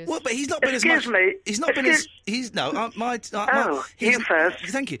toes. Well, but he's not been as much... Excuse me. He's not been as... He's... No, you first.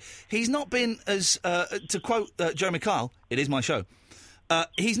 Thank you. He's not been as... to quote Jeremy Kyle, it is my show.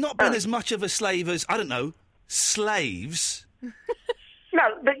 He's not been as much of a slave as, I don't know, slaves. No,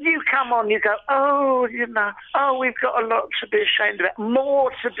 but you come on, you go, we've got a lot to be ashamed about.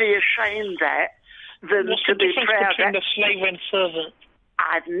 More to be ashamed at than What's to the be difference proud between at. the slave and servant?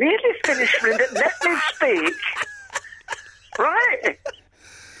 I've nearly finished, Linda. Let me speak. Right?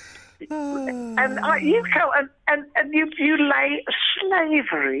 And you go and you lay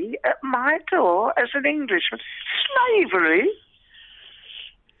slavery at my door as an Englishman. Slavery?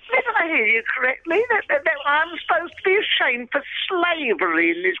 Did I hear you correctly? That I'm supposed to be ashamed for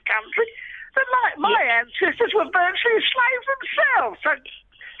slavery in this country? That my ancestors were virtually slaves themselves. So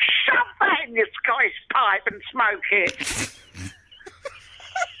shove that in your Scottish pipe and smoke it.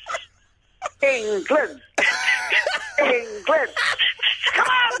 England. England. Come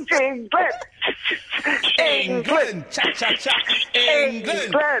on, England. England. Cha-cha-cha.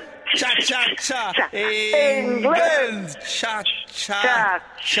 England. Cha-cha-cha. England. Cha-cha-cha.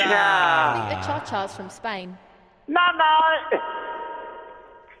 I think the cha-cha's from Spain. No.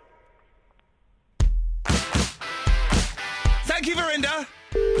 Thank you, Verinda.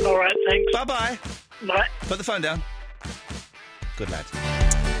 All right, thanks. Bye-bye. Bye. Put the phone down. Good lad.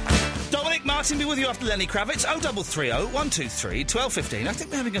 Dominic Martin be with you after Lenny Kravitz. 0330 123 1215. I think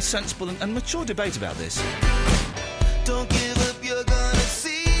we're having a sensible and mature debate about this. Don't give up, you're gonna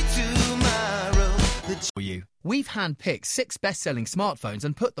see tomorrow. For you. We've handpicked 6 best-selling smartphones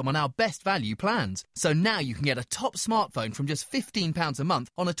and put them on our best value plans. So now you can get a top smartphone from just £15 a month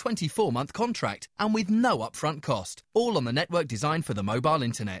on a 24-month contract and with no upfront cost. All on the network designed for the mobile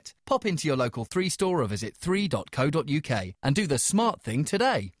internet. Pop into your local 3 store or visit 3.co.uk and do the smart thing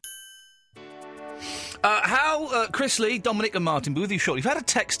today. Chris Lee, Dominic and Martin be with you shortly. You've had a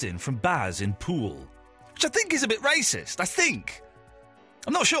text in from Baz in Poole, which I think is a bit racist. I think.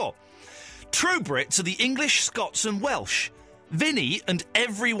 I'm not sure. True Brits are the English, Scots and Welsh. Vinny and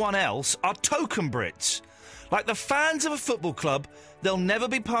everyone else are token Brits. Like the fans of a football club, they'll never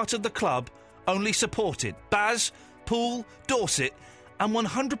be part of the club, only support it. Baz, Poole, Dorset and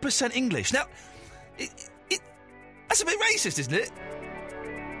 100% English. Now, that's a bit racist, isn't it?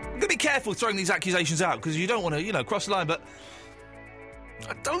 I'm going to be careful throwing these accusations out because you don't want to, cross the line, but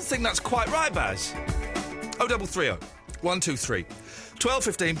I don't think that's quite right, Baz. 0330 123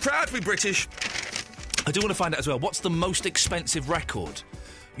 1215. Proud to be British. I do want to find out as well, what's the most expensive record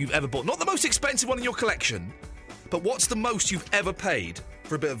you've ever bought? Not the most expensive one in your collection, but what's the most you've ever paid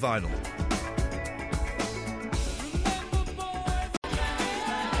for a bit of vinyl?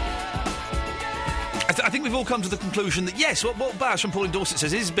 I think we've all come to the conclusion that, yes, what Baz from Paul in Dorset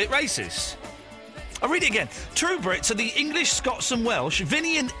says is a bit racist. I'll read it again. True Brits are the English, Scots and Welsh.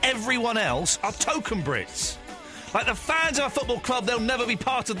 Vinny and everyone else are token Brits. Like the fans of a football club, they'll never be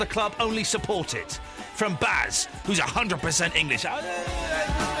part of the club, only support it. From Baz, who's 100% English.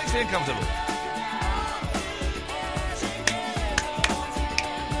 Makes me uncomfortable.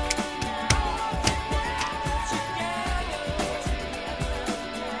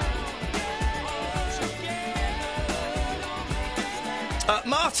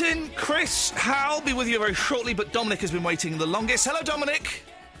 Martin, Chris, Hal will be with you very shortly, but Dominic has been waiting the longest. Hello, Dominic.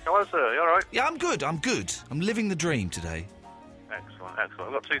 Hello, sir. You all right? Yeah, I'm good. I'm living the dream today. Excellent. I've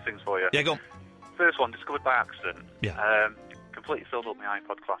got 2 things for you. Yeah, go on. First one, discovered by accident. Yeah. Completely filled up my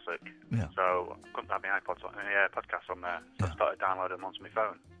iPod Classic. Yeah. So I couldn't have my podcast on there. So I started downloading them onto my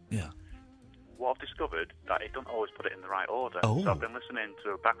phone. Yeah. What I've discovered, that it doesn't always put it in the right order. Oh. So I've been listening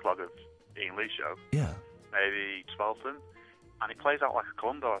to a backlog of Ian Lee's show. Yeah. Maybe 12 of them. And it plays out like a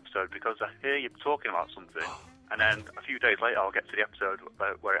Columbo episode because I hear you talking about something, and then a few days later I'll get to the episode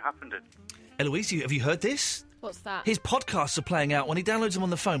where it happened in. Eloise, have you heard this? What's that? His podcasts are playing out when he downloads them on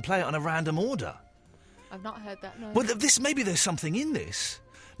the phone, play it on a random order. I've not heard that, no. Well, maybe there's something in this.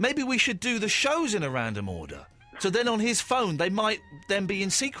 Maybe we should do the shows in a random order. So then on his phone they might then be in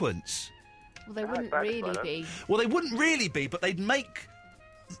sequence. Well, they wouldn't really be. Well, they wouldn't really be, but they'd make...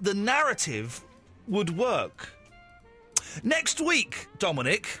 The narrative would work. Next week,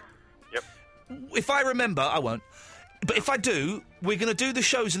 Dominic. Yep. If I remember, I won't. But if I do, we're going to do the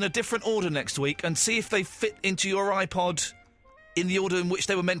shows in a different order next week and see if they fit into your iPod in the order in which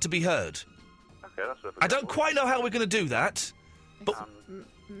they were meant to be heard. Okay, that's I don't quite know how we're going to do that. But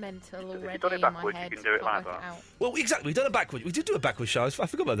mental already. If you've done it backwards, you can do it like that. Well, exactly. We've done it backwards. We did do a backwards show. I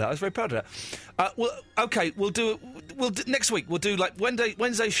forgot about that. I was very proud of that. Well, okay. We'll do next week. We'll do like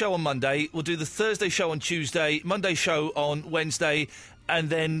Wednesday show on Monday. We'll do the Thursday show on Tuesday. Monday show on Wednesday, and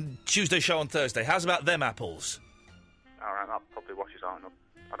then Tuesday show on Thursday. How's about them apples? All right, that probably washes out enough.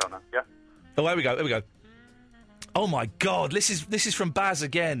 I don't know. Yeah. Oh, here we go. Here we go. Oh my God! This is from Baz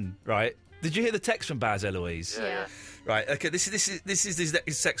again, right? Did you hear the text from Baz, Eloise? Yeah. Right, okay, this is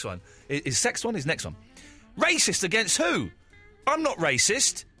his sex one. His sex one? His next one. Racist against who? I'm not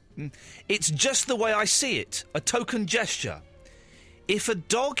racist. It's just the way I see it. A token gesture. If a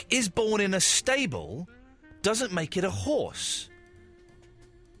dog is born in a stable, doesn't make it a horse.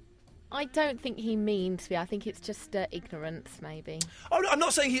 I don't think he means to be. I think it's just ignorance, maybe. Oh, no, I'm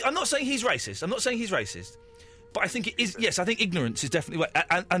not saying he's racist. I'm not saying he's racist. But I think it is. Yes, I think ignorance is definitely.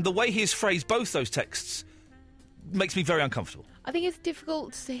 And the way he has phrased both those texts makes me very uncomfortable. I think it's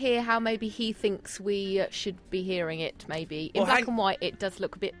difficult to hear how maybe he thinks we should be hearing it. Maybe in black and white, it does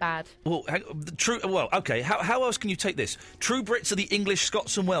look a bit bad. Well, okay. How else can you take this? True Brits are the English,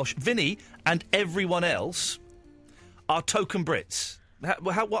 Scots, and Welsh. Vinny and everyone else are token Brits.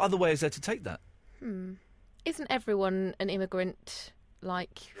 What other way is there to take that? Isn't everyone an immigrant,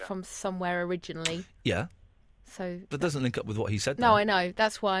 from somewhere originally? Yeah. So that doesn't link up with what he said. No, though. I know.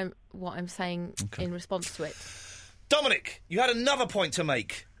 That's what I'm saying in response to it. Dominic, you had another point to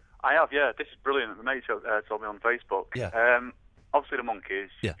make. I have, yeah. This is brilliant. The mate told me on Facebook. Yeah. Obviously, the Monkees.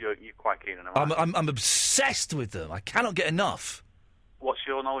 Yeah. You're quite keen on them. I'm obsessed with them. I cannot get enough. What's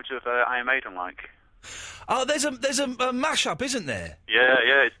your knowledge of Iron Maiden like? Oh, there's a mashup, isn't there? Yeah,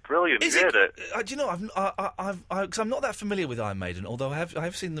 it's brilliant. Is you heard it? Do you know? Because I'm not that familiar with Iron Maiden, although I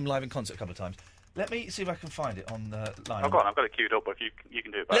have seen them live in concert a couple of times. Let me see if I can find it on the line. I've got it queued up, but if you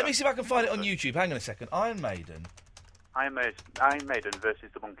can do it better. Let me see if I can find it on YouTube. Hang on a second. Iron Maiden versus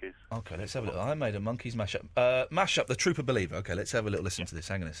the Monkees. Okay, let's have a look. Iron Maiden, Monkees mashup. Mashup, the Trooper Believer. Okay, let's have a little listen to this.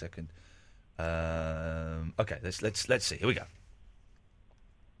 Hang on a second. Okay, let's see. Here we go.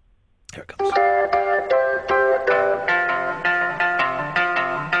 Here it comes.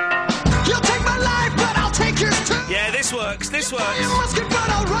 You'll take my life, but I'll take yours too. Yeah, this works. You must get, but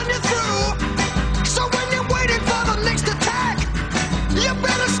I'll run you through. So when you're waiting for the next attack, you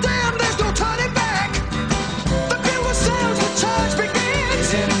better stand. There's no turning back. The bill sounds, the charge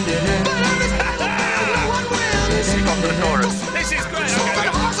begins. But every time no one wins. This is great. Okay.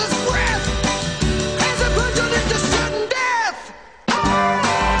 The horse's breath as it puts it into sudden death.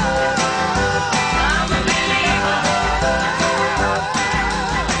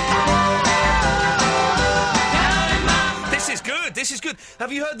 This is good.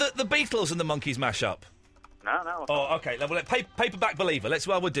 Have you heard the Beatles and the Monkees mashup? No. Oh, okay. Well, Paperback Believer.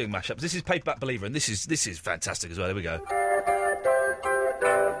 We're doing mashups. This is Paperback Believer, and this is fantastic as well. Here we go.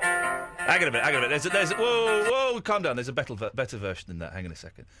 Hang on a minute. There's whoa, calm down. There's a better version than that. Hang on a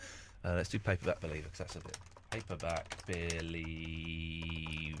second. Let's do Paperback Believer, because that's a bit. Paperback Believer.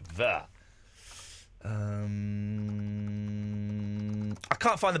 I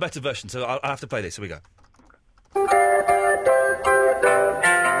can't find the better version, so I'll have to play this. Here we go.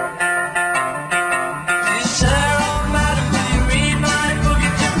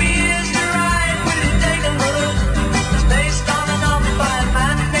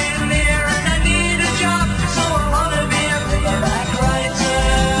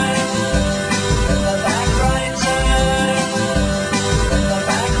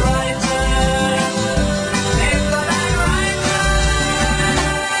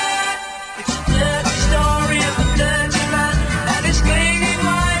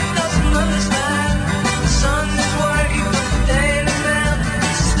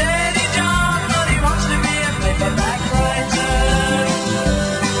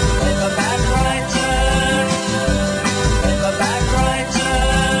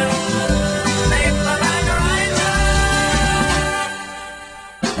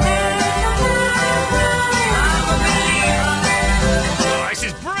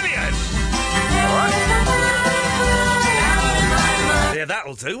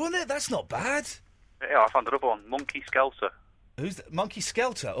 Do, wouldn't it? That's not bad. Yeah, I found another one. Monkey Skelter. Who's that? Monkey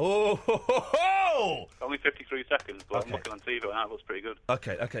Skelter? Oh! Only 53 seconds, but I'm looking on TV and that looks pretty good.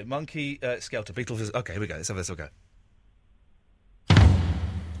 Okay. Monkey Skelter. Beatles. Okay, here we go. Let's have this. Okay.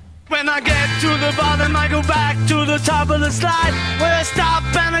 When I get to the bottom, I go back to the top of the slide, where I stop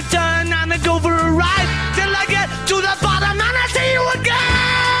and I turn and I go for a ride till I get to the bottom and I see you again.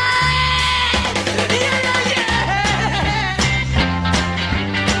 Yeah.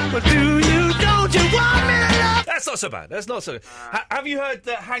 But don't you want me to love? That's not so bad. Have you heard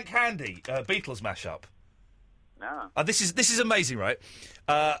the Hank Handy Beatles mashup? No. This is amazing, right?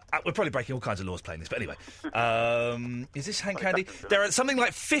 We're probably breaking all kinds of laws playing this, but anyway. Is this Hank Handy? There are something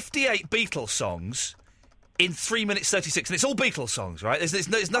like 58 Beatles songs in 3 minutes 36, and it's all Beatles songs, right?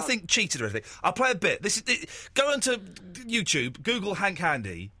 There's nothing cheated or anything. I'll play a bit. Go onto YouTube, Google Hank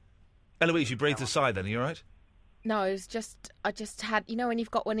Handy. Eloise, you breathed a sigh then, are you all right? No, I just had, you know when you've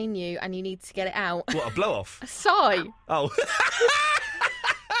got one in you and you need to get it out? What, a blow-off? A sigh. Oh.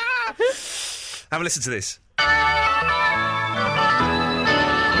 Have a listen to this.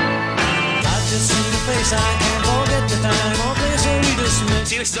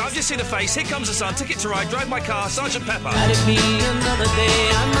 See, listen, I've just seen a face. Here comes the sun. Ticket to Ride. Drive my car. Sergeant Pepper. Had it been another day,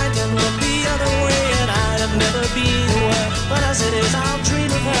 I might have looked the other way, and I'd have never been aware. But as it is, I'll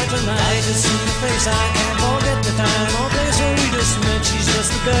dream of her tonight. I just see the face, I can't forget the time or place where we just met. She's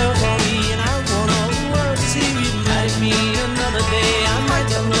just the girl for me, and I want all the world to see me. Had it been another day, I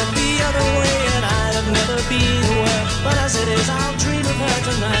might have looked the other way, and I'd have never been aware. But as it is, I'll dream of her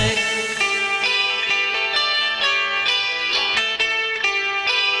tonight.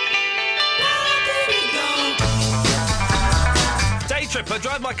 Tripper,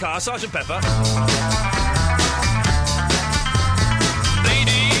 drive my car, Sergeant Pepper.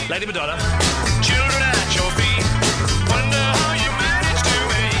 Lady Madonna. Children at your feet, wonder how you manage to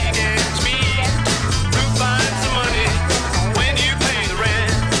make ends meet. Who finds the money when you pay the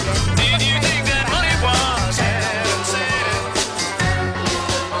rent? Did you think that money was heaven sent?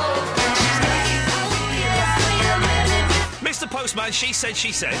 Mr. Postman, she said,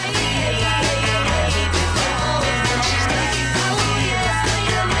 she said.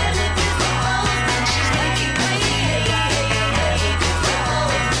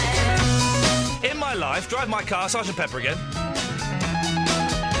 Life, drive my car, Sergeant Pepper again.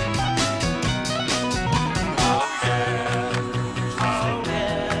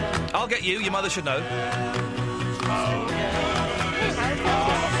 I'll get you, your mother should know.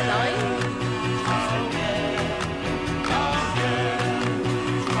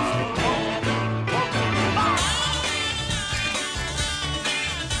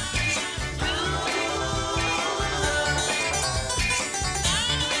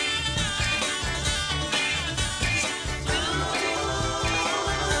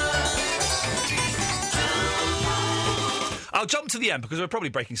 I'll jump to the end because we're probably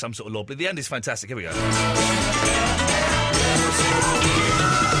breaking some sort of law, but the end is fantastic. Here we go.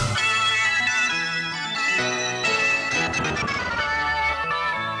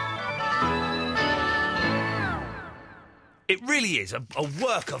 It really is a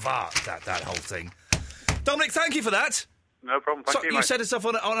work of art, that whole thing. Dominic, thank you for that. No problem. Thank you, you mate. set us off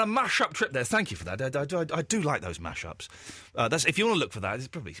on a mash-up trip there. Thank you for that. I do like those mash-ups. That's if you want to look for that. It's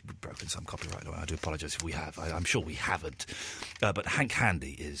probably broken some copyright law. I do apologise if we have. I'm sure we haven't. But Hank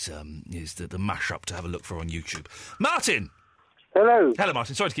Handy is the mash-up to have a look for on YouTube. Martin. Hello. Hello,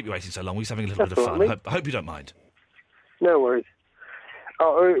 Martin. Sorry to keep you waiting so long. We're just having a little bit of fun. I hope you don't mind. No worries.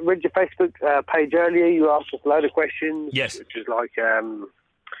 I read your Facebook page earlier. You asked us a load of questions. Yes. Which is like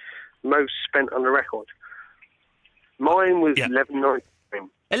most spent on the record. Mine was $11.99.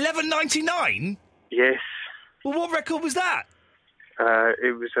 $11.99? Yes. Well, what record was that?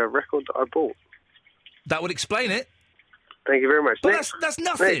 It was a record that I bought. That would explain it. Thank you very much. But that's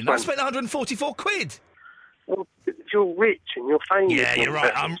nothing. I spent 144 quid. Well, you're rich and you're famous. Yeah, you're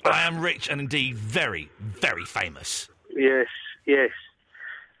right. I am rich and indeed very, very famous. Yes, yes.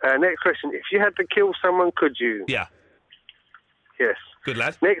 Next question. If you had to kill someone, could you? Yeah. Yes. Good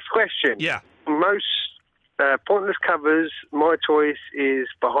lad. Next question. Yeah. Most pointless covers, my choice is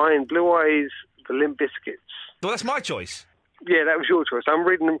Behind Blue Eyes, the Limp Bizkits. Well, that's my choice. Yeah, that was your choice. I'm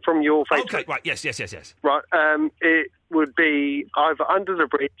reading them from your Facebook. Okay, right, yes. Right, it would be either Under the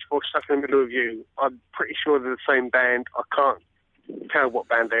Bridge or Stuck in the Middle of You. I'm pretty sure they're the same band. I can't tell what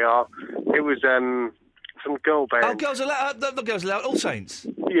band they are. It was some girl band. Oh, Girls Aloud, the Girls Aloud, All Saints.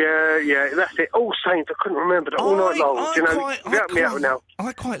 Yeah, that's it. All Saints. I couldn't remember that all night long. Do you know? Help me out now.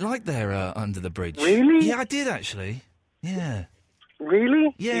 I quite like their Under the Bridge. Really? Yeah, I did actually. Yeah.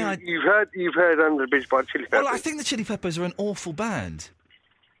 Really? Yeah. You've heard Under the Bridge by Chili Peppers. Well, I think the Chili Peppers are an awful band.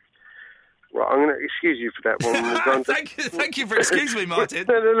 Right, I'm going to excuse you for that one. Thank you for excusing me, Martin.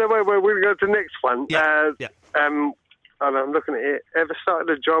 No, wait, we're going to go to the next one. Yeah. And I'm looking at it. Ever started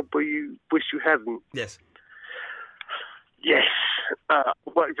a job where you wish you hadn't? Yes. Yes. I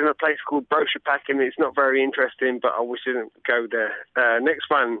worked in a place called Brochure Packing. It's not very interesting, but I wish I didn't go there. Next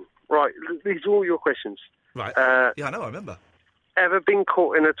one. Right, these are all your questions. Right. Yeah, I know, I remember. Ever been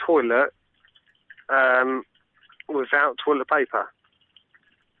caught in a toilet without toilet paper?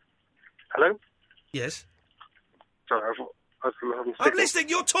 Hello? Yes. Sorry, I thought I was I'm listening,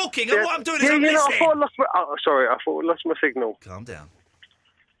 you're talking, and what I'm doing is I'm listening. I thought I lost my... sorry, I thought I lost my signal. Calm down.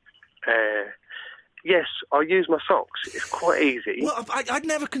 Yes, I use my socks. It's quite easy. Well, I'd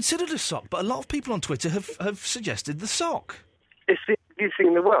never considered a sock, but a lot of people on Twitter have suggested the sock. It's the easiest thing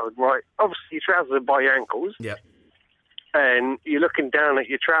in the world, right? Obviously, your trousers are by your ankles. Yeah. And you're looking down at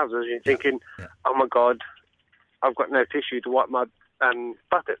your trousers and you're thinking, oh, my God, I've got no tissue to wipe my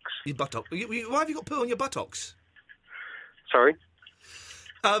buttocks. Your buttocks? Why have you got poo on your buttocks? Sorry?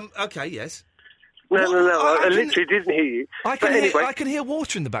 Okay, yes. No, I literally didn't hear you. I can hear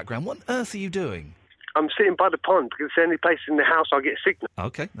water in the background. What on earth are you doing? I'm sitting by the pond because it's the only place in the house I get signal.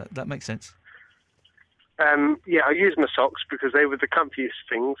 Okay, that makes sense. Yeah, I used my socks because they were the comfiest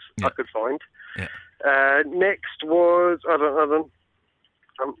things I could find. Yeah. Next was... Hold on.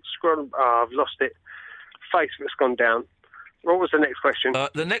 I'm scrolling... Oh, I've lost it. Facebook's gone down. What was the next question?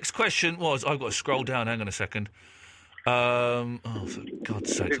 The next question was... I've got to scroll down. Hang on a second. For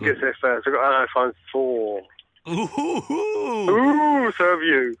God's sake. Who gets there first? I've got an iPhone 4. Ooh, so have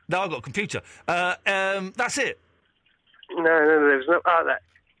you. No, I've got a computer. That's it. No, there's no...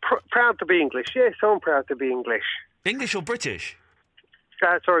 proud to be English. Yes, I'm proud to be English. English or British?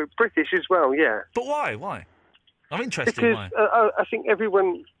 Sorry, British as well, yeah. But why? Why? I'm interested because, in why. I think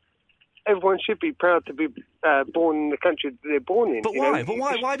everyone should be proud to be born in the country that they're born in. But why? But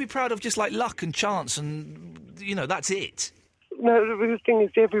why? Why be proud of just like luck and chance and, that's it? No, the thing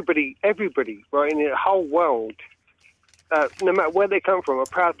is everybody, right, in the whole world, no matter where they come from, are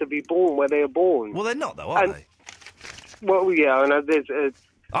proud to be born where they are born. Well, they're not, though, are they? Well, yeah, I know there's a...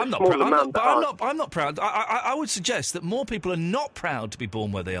 I'm not proud. I'm not proud. I would suggest that more people are not proud to be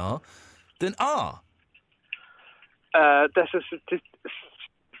born where they are than are. That's a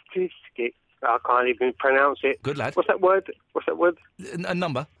statistic. I can't even pronounce it. Good lad. What's that word? A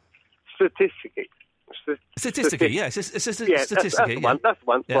number. Statistic. Statistic. Yes. Statistic. That's the one. That's the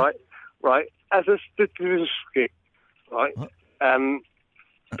one. Yeah. Right. As a statistic, right.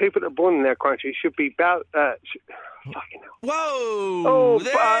 People that are born in their country should be about. Fucking hell. Whoa! Oh,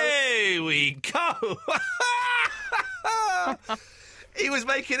 there we go. He was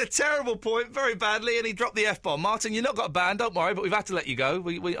making a terrible point very badly, and he dropped the F-bomb. Martin, you've not got a ban, don't worry, but we've had to let you go.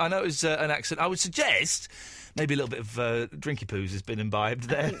 I know it was an accident. I would suggest maybe a little bit of drinky poos has been imbibed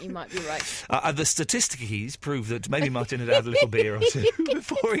there. I think you might be right. The statistics prove that maybe Martin had a little beer or two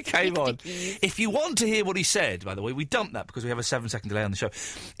before he came on. If you want to hear what he said, by the way, we dumped that because we have a 7-second delay on the show.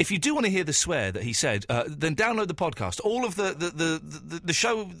 If you do want to hear the swear that he said, then download the podcast. All of the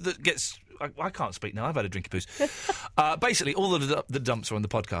show that gets... I can't speak now. I've had a drinky poos. Basically, all of the dumps are on the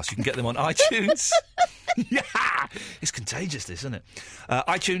podcast. You can get them on iTunes. Yeah, it's contagious, this, isn't it?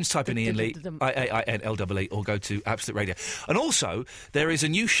 iTunes, type in Ian Lee, IAINLEE, or go to Absolute Radio. And also, there is a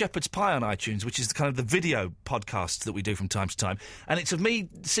new Shepherd's Pie on iTunes, which is the kind of the video podcast that we do from time to time, and it's of me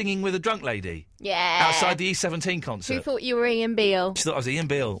singing with a drunk lady. Yeah. Outside the E17 concert. Who thought you were Ian Beale? She thought I was Ian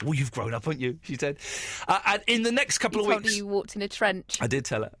Beale. Oh, you've grown up, haven't you? She said. And in the next couple of weeks... You told her you walked in a trench. I did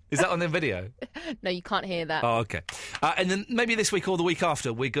tell her. Is that on the video? No, you can't hear that. Oh, OK. And then maybe this week or the week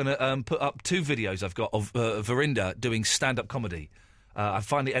after, we're going to put up 2 videos I've got of Verinda doing stand-up comedy. I've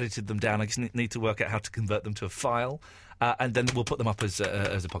finally edited them down. I just need to work out how to convert them to a file. And then we'll put them up as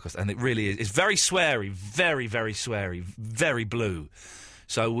a podcast. And it really is. It's very sweary, very, very sweary, very blue.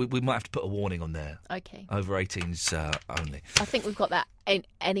 So we might have to put a warning on there. OK. Over 18s only. I think we've got that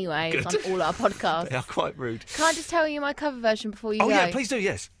anyway. It's on all our podcasts. They are quite rude. Can I just tell you my cover version before you go? Oh, yeah, please do,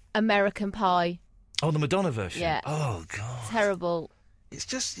 yes. American Pie. Oh, the Madonna version? Yeah. Oh, God. Terrible. It's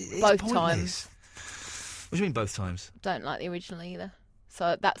just... It's both pointless. times. What do you mean both times? Don't like the original either.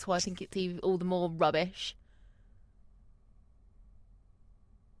 So that's why I think it's all the more rubbish.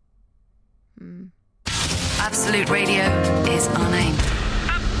 Absolute Radio is our name.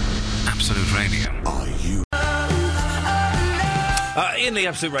 Absolute Radio. Are you? In the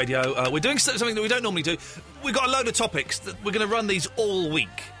Absolute Radio, we're doing something that we don't normally do. We've got a load of topics that we're going to run these all week.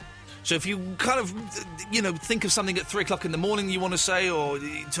 So if you kind of, think of something at 3 o'clock in the morning you want to say, or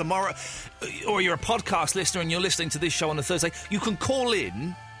tomorrow, or you're a podcast listener and you're listening to this show on a Thursday, you can call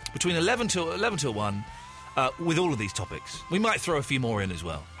in between 11 till 1 with all of these topics. We might throw a few more in as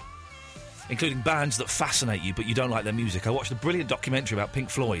well, including bands that fascinate you but you don't like their music. I watched a brilliant documentary about Pink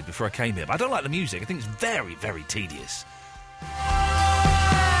Floyd before I came here, but I don't like the music. I think it's very, very tedious.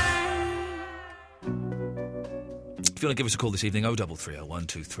 If you want to give us a call this evening, 0330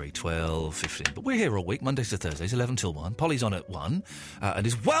 123 12 15. But we're here all week, Mondays to Thursdays, 11 till 1. Polly's on at 1, and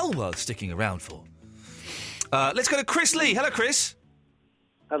is well worth sticking around for. Let's go to Chris Lee. Hello, Chris.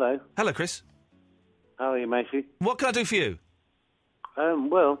 Hello. Hello, Chris. How are you, matey? What can I do for you?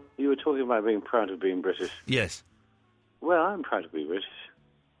 Well, you were talking about being proud of being British. Yes. Well, I'm proud to be British.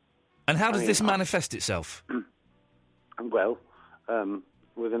 And how does this manifest itself? Well,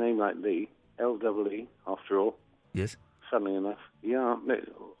 with a name like Lee, L-E-E, after all. Yes. Funnily enough. Yeah,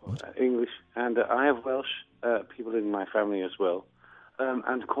 English. And I have Welsh people in my family as well.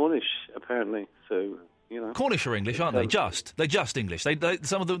 And Cornish, apparently. So, Cornish are English, aren't they? They're just English.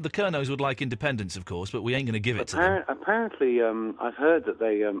 Some of the Kernos would like independence, of course, but we ain't going to give it to them. Apparently, I've heard that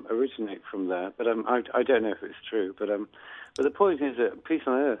they originate from there, but I don't know if it's true. But the point is that peace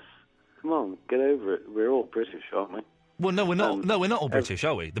on earth. Come on, get over it. We're all British, aren't we? Well, no, we're not. No, we're not all British,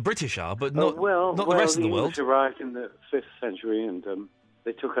 are we? The British are, but not not the rest of the world. English arrived in the 5th century, and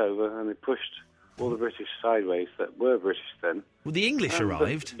they took over and they pushed all the British sideways that were British then. Well, the English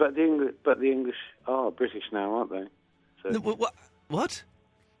arrived, but the English are British now, aren't they? So. No, what?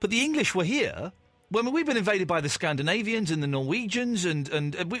 But the English were here. Well, I mean, we've been invaded by the Scandinavians and the Norwegians, and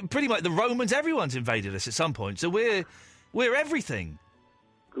pretty much the Romans. Everyone's invaded us at some point. So we're everything.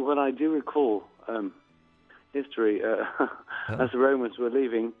 Well, I do recall history as the Romans were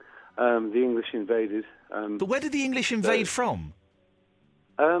leaving. The English invaded. But where did the English invade from?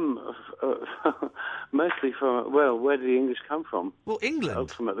 Mostly from, well, where did the English come from? Well, England.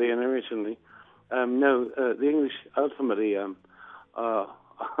 Ultimately and originally. The English ultimately are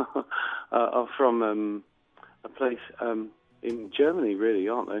from a place in Germany, really,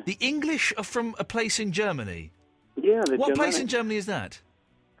 aren't they? The English are from a place in Germany? Yeah, what place in Germany is that?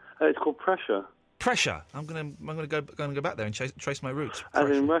 It's called Prussia. Prussia. I'm going to go back there and trace my roots. As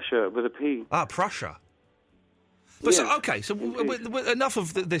in Russia with a P. Ah, Prussia. But yes, so enough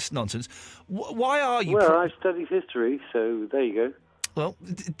of this nonsense. Why are you? Well, I studied history, so there you go. Well,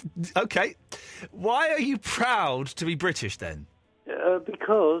 okay. Why are you proud to be British then?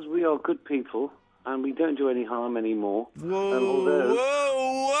 Because we are good people and we don't do any harm anymore. Whoa,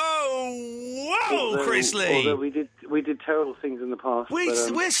 Chris Lee! Although we did terrible things in the past.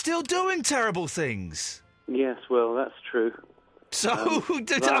 We're still doing terrible things. Yes, well, that's true. So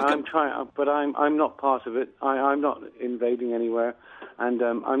I'm trying, but I'm not part of it. I'm not invading anywhere, and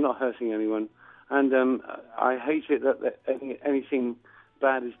I'm not hurting anyone. And I hate it that anything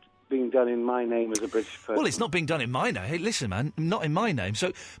bad is being done in my name as a British person. Well, it's not being done in my name. Hey, listen, man, not in my name.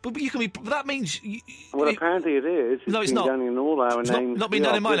 So, but you can be. That means. Apparently it is. No, it's being not. Done in all our names. Not being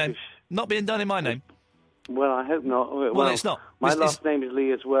done in my name. Not being done in my name. Well, I hope not. Well, it's not. My last name is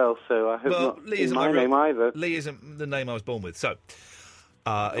Lee as well, so I hope not Lee in my name either. Lee isn't the name I was born with, so...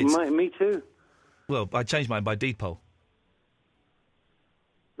 me too. Well, I changed mine by deed poll.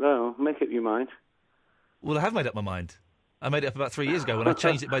 No, make up your mind. Well, I have made up my mind. I made it up about 3 years ago when I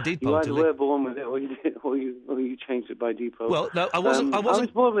changed it by deed poll. You either were born with it, or you changed it by deed poll. Well, no, I wasn't. I was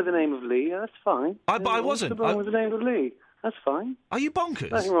born with the name of Lee. That's fine. But I wasn't. Born with the name of Lee. That's fine. Are you bonkers?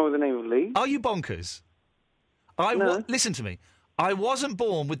 Nothing wrong with the name of Lee. Are you bonkers? No. Listen to me. I wasn't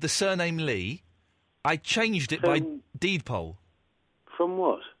born with the surname Lee. I changed it by deed poll. From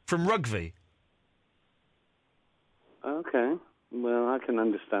what? From Rugby. Okay. Well, I can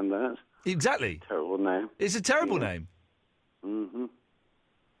understand that. Exactly. Terrible name. It's a terrible name. Mm-hmm.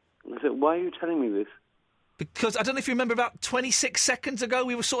 So why are you telling me this? Because I don't know if you remember, about 26 seconds ago,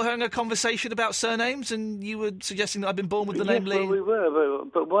 we were sort of having a conversation about surnames, and you were suggesting that I've been born with the name Lee. Well, we were,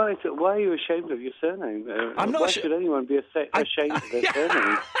 but why are you ashamed of your surname? I'm not. Why should anyone be ashamed of their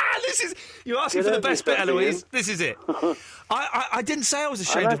surname? You're asking for the best bit, Eloise. This is it. I didn't say I was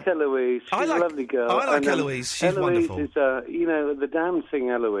ashamed. I like Eloise. She's a lovely girl. I like Eloise. She's wonderful. Eloise is, the dancing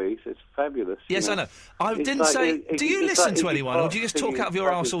Eloise. It's fabulous. Yes, I know. I didn't say. Do you listen to anyone, or do you just talk out of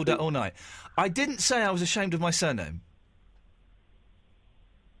your arse all night? I didn't say I was ashamed of my surname.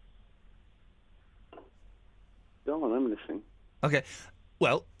 Go on, I'm listening. Okay.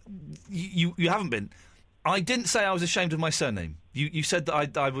 Well, you haven't been. I didn't say I was ashamed of my surname. You said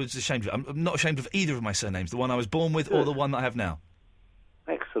that I was ashamed of it. I'm not ashamed of either of my surnames, the one I was born with or the one that I have now.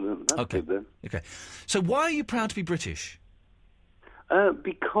 Excellent. That's good then. Okay. So why are you proud to be British?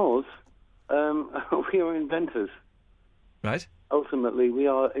 Because we are inventors. Right. Ultimately, we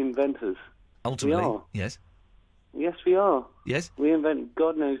are inventors. Ultimately, we are. Yes. Yes, we are. Yes. We invent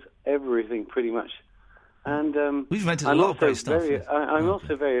God knows everything, pretty much. And we've invented a lot of great stuff. I'm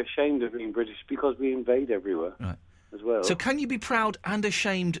also very ashamed of being British because we invade everywhere as well. So can you be proud and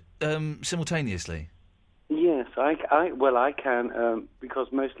ashamed simultaneously? Yes, I can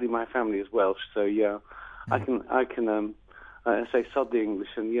because mostly my family is Welsh. So yeah, I can say sod the English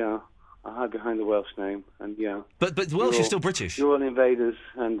and I hide behind the Welsh name, and But Welsh is still British. You're all invaders,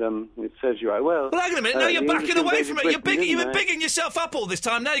 and it serves you right. Well, hang on a minute. No, you're backing away from it. You've been bigging yourself up all this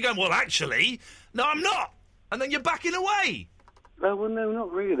time. Now you're going, well, actually, no, I'm not. And then you're backing away. Oh, well, no,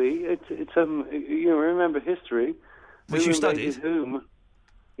 not really. It's remember history. Which you studied. Whom,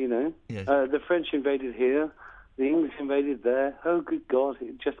 Yes. the French invaded here, the English invaded there. Oh, good God,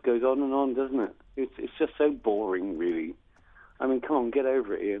 it just goes on and on, doesn't it? It's just so boring, really. I mean, come on, get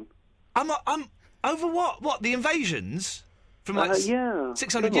over it, Ian. I'm over what? What, the invasions from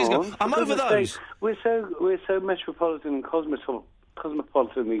 600 years on. ago? I'm over those. We're so metropolitan and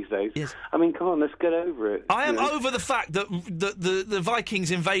cosmopolitan these days. Yes. I mean, come on, let's get over it. I am over the fact that the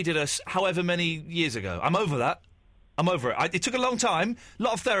Vikings invaded us however many years ago. I'm over that. I'm over it. It took a long time, a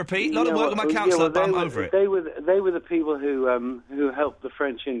lot of therapy, a lot of work with my counsellor, but I'm over it. They were the people who helped the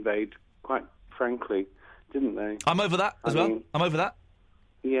French invade, quite frankly, didn't they? I'm over that as well. I'm over that.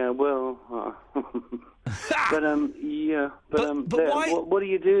 Yeah, well... But why? What do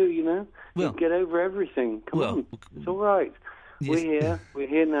you do? You know, Well, you get over everything. Come on, it's all right. Yes. We're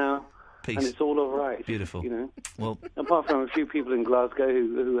here now, Peace. and it's all right. Beautiful. You know, well, apart from a few people in Glasgow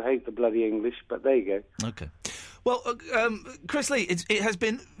who hate the bloody English, but there you go. Okay. Well, Chris Lee, it has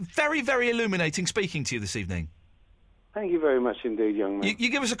been very, very illuminating speaking to you this evening. Thank you very much indeed, young man. You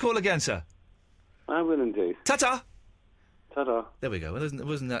give us a call again, sir. I will indeed. Ta-ta. Ta-ta. There we go. Well,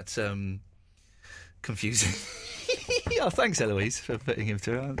 wasn't that confusing? Oh, thanks, Eloise, for putting him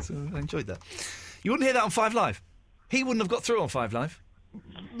through. I enjoyed that. You wouldn't hear that on 5 Live. He wouldn't have got through on 5 Live.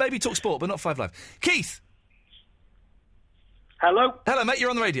 Maybe Talk Sport, but not 5 Live. Keith! Hello? Hello, mate,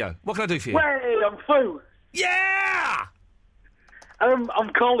 you're on the radio. What can I do for you? Hey, I'm Fu. Yeah!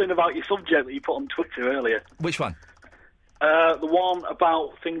 I'm calling about your subject that you put on Twitter earlier. Which one? The one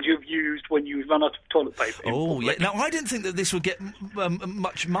about things you've used when you've run out of toilet paper. Oh, yeah. Now, I didn't think that this would get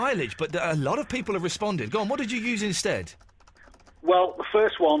much mileage, but a lot of people have responded. Go on, what did you use instead? Well, the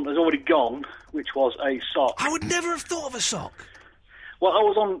first one has already gone, which was a sock. I would never have thought of a sock. Well, I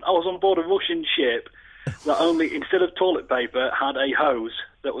was on board a Russian ship that only, instead of toilet paper, had a hose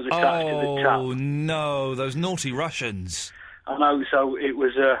that was attached to the tap. Oh, no, those naughty Russians. I know, so it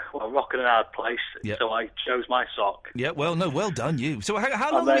was a rock and a hard place, Yep. so I chose my sock. Yeah, well done, you. So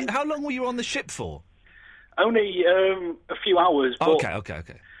how long were you on the ship for? Only a few hours, but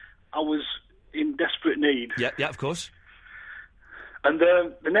Okay. I was in desperate need. Yeah, of course. And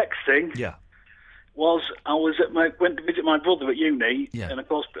the next thing was I went to visit my brother at uni, and of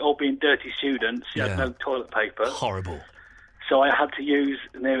course, all being dirty students, you had no toilet paper. Horrible. So I had to use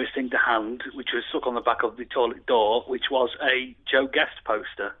the nearest thing to hand, which was stuck on the back of the toilet door, which was a Joe Guest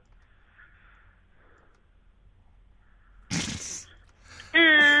poster.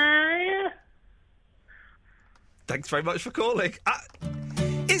 Thanks very much for calling.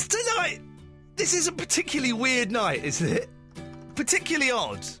 It's tonight. This is a particularly weird night, isn't it? Particularly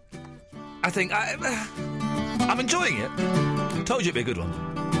odd. I think I'm enjoying it. Told you it'd be a good one.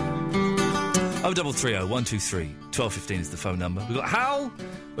 0330 123 1215 is the phone number. We've got Hal,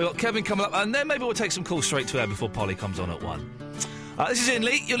 we've got Kevin coming up, and then maybe we'll take some calls straight to air before Polly comes on at 1. This is Ian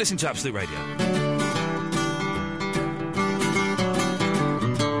Lee, you're listening to Absolute Radio.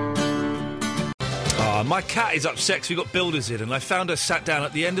 My cat is upset because we got builders in, and I found her sat down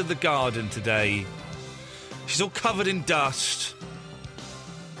at the end of the garden today. She's all covered in dust.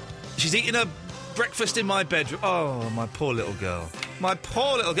 She's eating her breakfast in my bedroom. Oh, my poor little girl. My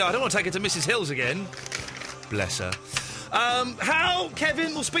poor little girl. I don't want to take her to Mrs. Hill's again. Bless her. Hal,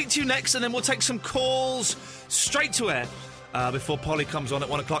 Kevin, we'll speak to you next, and then we'll take some calls straight to air before Polly comes on at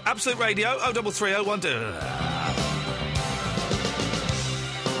 1 o'clock. Absolute Radio, 0330 12.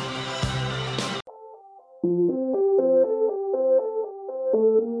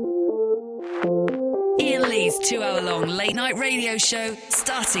 Ian Lee's 2-hour-long late-night radio show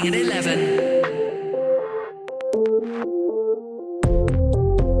starting at 11.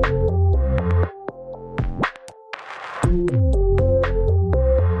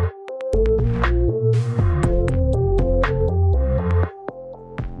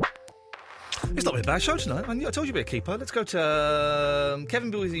 It's not been a bad show tonight. I told you to be a keeper. Let's go to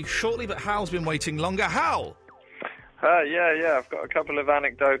Kevin. Will be with you shortly, but Hal's been waiting longer. Hal! Yeah. I've got a couple of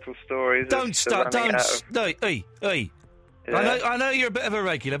anecdotal stories. Don't start. No, hey. Yeah. I know you're a bit of a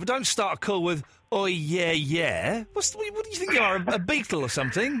regular, but don't start a call with "Oi, yeah." What do you think you are, a Beatle or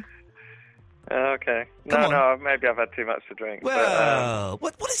something? Okay. No, maybe I've had too much to drink. Well,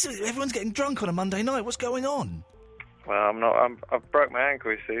 what is it? Everyone's getting drunk on a Monday night. What's going on? Well, I'm not. I've broke my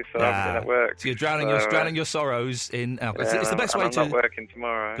ankle, you see, so I haven't been at work. So you're drowning your sorrows in alcohol. Yeah, it's the best way I'm to. not working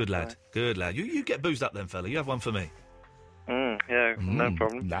tomorrow. Good lad. You get boozed up then, fella. You have one for me. No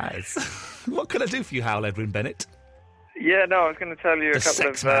problem. Nice. What can I do for you, Hal Edwin Bennett? Yeah, no, I was going to tell you a couple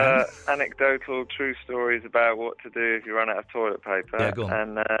of man. anecdotal true stories about what to do if you run out of toilet paper. Yeah, go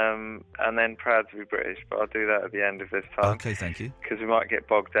on. And then proud to be British, but I'll do that at the end of this time. Okay, thank you. Because we might get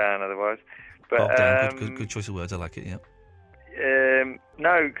bogged down otherwise. But, bogged down, good choice of words. I like it. Yeah.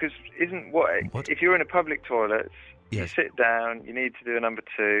 No, because if you're in a public toilet, you sit down, you need to do a number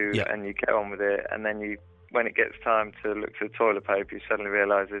 2, and you get on with it, and then when it gets time to look for the toilet paper, you suddenly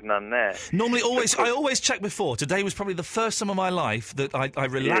realise there's none there. Normally, I always check before. Today was probably the first time of my life that I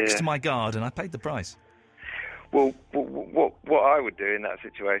relaxed my guard and I paid the price. Well, what I would do in that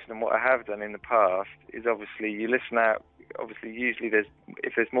situation, and what I have done in the past, is obviously you listen out obviously, usually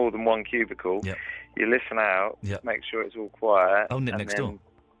if there's more than one cubicle, you listen out, make sure it's all quiet. Oh, nip next door.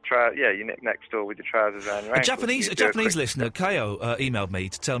 You nip next door with your trousers around your ankles. A Japanese listener, Kayo, emailed me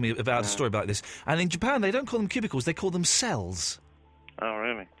to tell me about a story about this. And in Japan, they don't call them cubicles; they call them cells. Oh,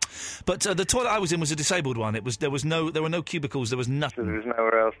 really? But the toilet I was in was a disabled one. There were no cubicles. There was nothing. So there was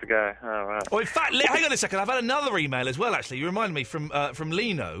nowhere else to go. Oh, right. Oh, in fact, hang on a second. I've had another email as well. Actually, you reminded me from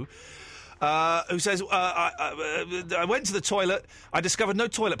Lino. Who says, I went to the toilet, I discovered no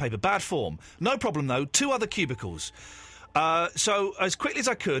toilet paper, bad form. No problem, though, 2 other cubicles. So, as quickly as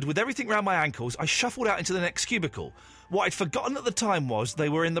I could, with everything round my ankles, I shuffled out into the next cubicle. What I'd forgotten at the time was they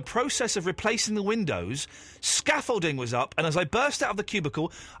were in the process of replacing the windows, scaffolding was up, and as I burst out of the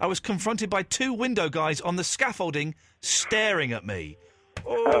cubicle, I was confronted by 2 window guys on the scaffolding staring at me.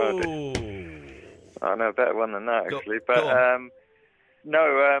 Oh! I know a better one than that, actually. Well,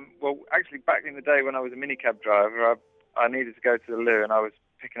 actually, back in the day when I was a minicab driver, I needed to go to the loo, and I was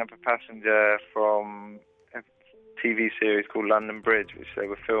picking up a passenger from a TV series called London Bridge, which they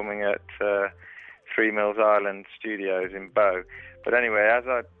were filming at 3 Mills Island Studios in Bow. But anyway, as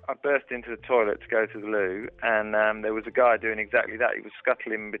I burst into the toilet to go to the loo, and there was a guy doing exactly that. He was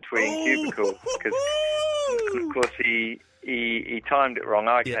scuttling between cubicles, because, of course, he timed it wrong.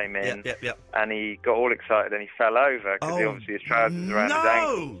 I came in, and he got all excited and he fell over because obviously his trousers around his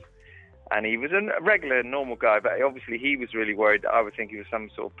ankles. And he was a regular, normal guy, but obviously he was really worried that I would think he was some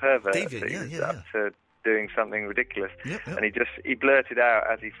sort of pervert up to doing something ridiculous. And he blurted out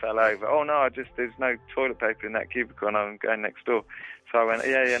as he fell over, "Oh no, there's no toilet paper in that cubicle, and I'm going next door." So I went,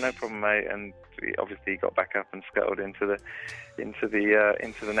 "Yeah, no problem, mate." And obviously he got back up and scuttled into the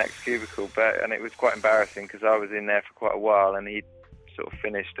next cubicle. And it was quite embarrassing because I was in there for quite a while, and he'd sort of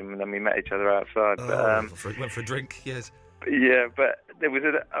finished, and then we met each other outside. Went for a drink, yes. Yeah, but there was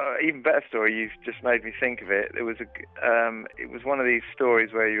an even better story. You've just made me think of it. It was one of these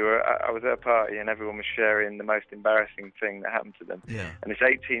stories where I was at a party and everyone was sharing the most embarrassing thing that happened to them. Yeah. And this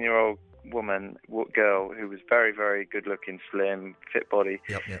 18-year-old girl who was very, very good-looking, slim, fit body,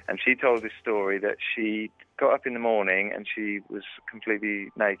 and she told this story that she got up in the morning and she was completely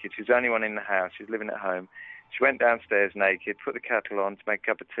naked. She was the only one in the house. She was living at home. She went downstairs naked, put the kettle on to make a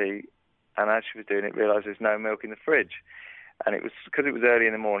cup of tea, and as she was doing it, realised there's no milk in the fridge. And it was because it was early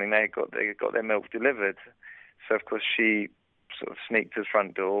in the morning. They got their milk delivered. So of course she sort of sneaked to the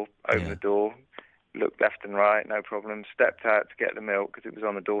front door, opened the door, looked left and right, no problem. Stepped out to get the milk because it was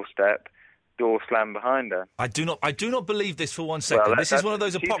on the doorstep. Door slammed behind her. I do not believe this for one second. This is one of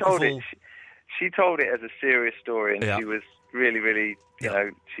those apocryphal. She told it as a serious story, and she was really, really,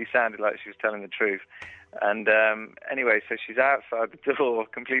 she sounded like she was telling the truth. And anyway, so she's outside the door,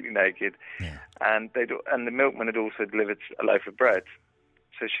 completely naked, and the milkman had also delivered a loaf of bread.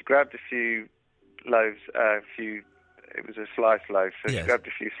 So she grabbed a few loaves, it was a sliced loaf, so she grabbed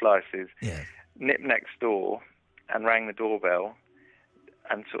a few slices, nipped next door, and rang the doorbell,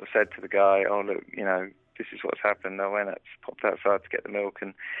 and sort of said to the guy, "Oh, look, this is what's happened." I went and popped outside to get the milk,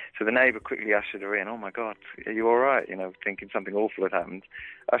 and so the neighbour quickly ushered her in. "Oh my God, are you all right?" Thinking something awful had happened.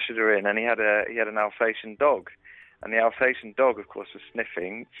 Ushered her in, and he had an Alsatian dog, and the Alsatian dog, of course, was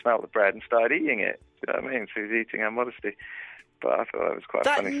sniffing, smelled the bread, and started eating it. Do you know what I mean? So he was eating her modesty. But I thought that was quite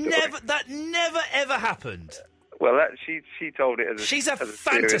a funny story. That never ever happened. Well, she told it as a she's a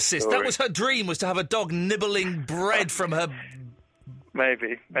fantasist. That was her dream, was to have a dog nibbling bread from her.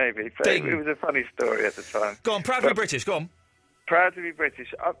 Maybe. But it was a funny story at the time. Go on, proud to be British, go on. Proud to be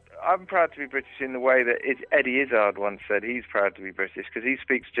British. I'm proud to be British in the way that Eddie Izzard once said he's proud to be British because he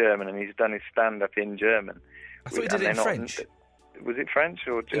speaks German and he's done his stand-up in German. I thought he did it in French. Was it French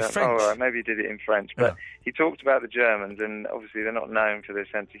or German? French. Oh, right, maybe he did it in French. But he talked about the Germans, and obviously they're not known for their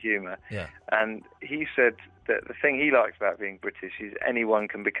sense of humour. Yeah. And he said that the thing he likes about being British is anyone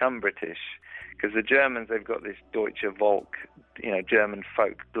can become British. Because the Germans, they've got this Deutsche Volk, German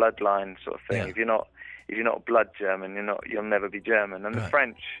folk bloodline sort of thing. Yeah. If you're not blood German, you'll never be German. And the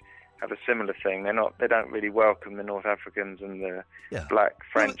French have a similar thing. They don't really welcome the North Africans and the black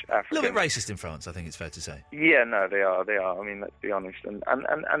French Africans. A little bit racist in France, I think it's fair to say. Yeah, no, they are. I mean, let's be honest. And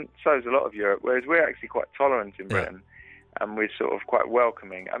so is a lot of Europe, whereas we're actually quite tolerant in Britain. And we're sort of quite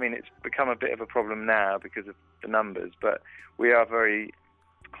welcoming. I mean, it's become a bit of a problem now because of the numbers, but we are very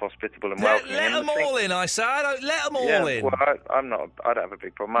hospitable and welcoming. Let them all in, I say. Let them all in. Well, I don't have a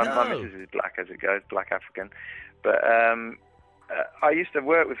big problem. My missus is black as it goes, black African. But I used to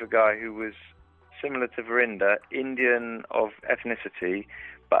work with a guy who was similar to Verinder, Indian of ethnicity,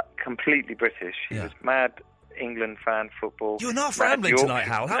 but completely British. He was mad England fan, football. You're not rambling tonight,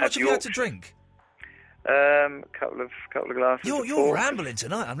 Hal. How much have you had to drink? Couple of glasses. You're rambling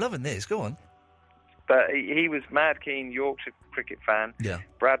tonight. I'm loving this. Go on. But he was mad keen Yorkshire cricket fan, Yeah.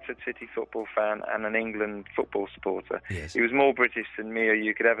 Bradford City football fan, and an England football supporter. Yes. He was more British than me or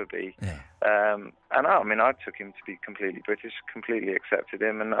you could ever be. Yeah. And I took him to be completely British, completely accepted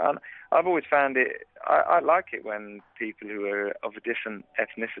him, and I've always found it. I like it when people who are of a different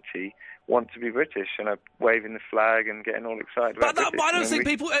ethnicity want to be British and are waving the flag and getting all excited about British. I don't think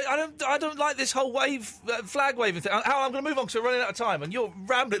people. I don't like this whole flag waving thing. I'm going to move on because we're running out of time, and you're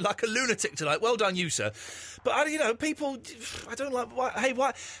rambling like a lunatic tonight. Well done, you sir. But people. I don't like.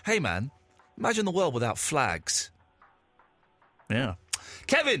 Hey, man. Imagine the world without flags. Yeah.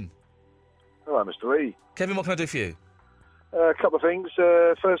 Kevin. Hello, Mr. E. Kevin, what can I do for you? A couple of things.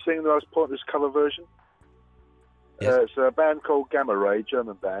 First thing, the most pointless cover version. Yes. It's a band called Gamma Ray,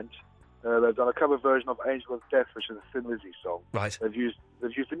 German band. They've done a cover version of Angel of Death, which is a Thin Lizzy song. Right. They've used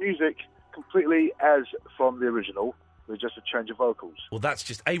the music completely as from the original, with just a change of vocals. Well, that's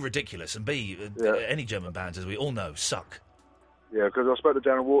just A, ridiculous, and B, any German bands, as we all know, suck. Yeah, because I spoke to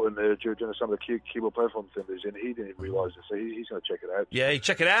Darren Wharton during some of the keyboard player from Thin Lizzy, and he didn't realise it, so he's going to check it out. Yeah,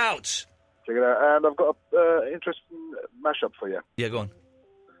 check it out. Check it out. And I've got an interesting mashup for you. Yeah, go on.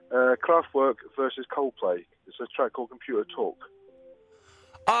 Kraftwerk versus Coldplay. It's a track called Computer Talk.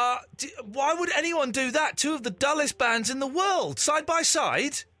 Why would anyone do that? Two of the dullest bands in the world, side by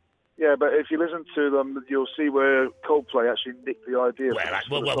side. Yeah, but if you listen to them, you'll see where Coldplay actually nicked the idea.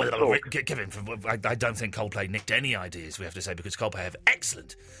 Kevin, I don't think Coldplay nicked any ideas, we have to say, because Coldplay have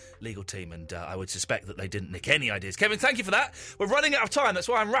excellent legal team, and I would suspect that they didn't nick any ideas. Kevin, thank you for that. We're running out of time, that's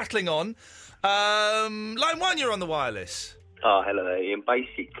why I'm rattling on. Line 1, you're on the wireless. Oh, hello there, Ian.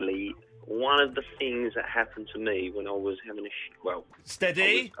 Basically, one of the things that happened to me when I was having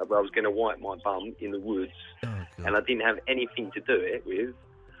Steady. I was going to wipe my bum in the woods, and I didn't have anything to do it with,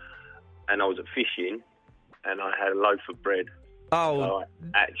 and I was at fishing, and I had a loaf of bread. Oh. So I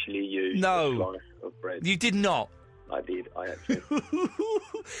actually used a slice of bread. You did not? I did, I actually.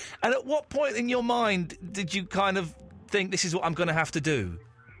 And at what point in your mind did you kind of think, this is what I'm going to have to do?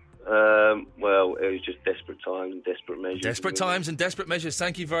 Well, it was just desperate times and desperate measures. Desperate times and desperate measures.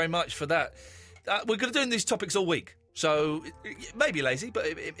 Thank you very much for that. We're going to do these topics all week, so it may be lazy, but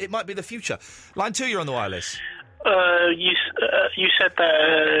it might be the future. Line 2, you're on the wireless. You said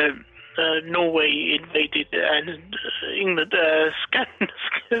that Norway invaded and England,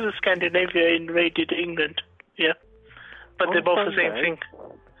 Scandinavia invaded England. Yeah, but they're both the same thing.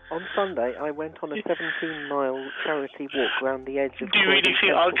 On Sunday, I went on a 17-mile charity walk around the edge of... Do you really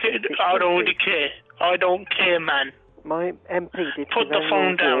think I don't really care? I don't care, man. My MP did... Put the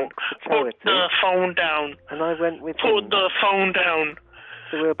phone down. Put the phone down. And I went with him. Put the phone down.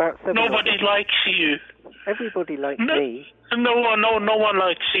 There were about 7... Nobody likes you. Everybody likes me. No one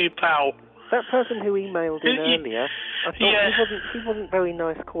likes you, pal. That person who emailed in earlier, I thought he wasn't very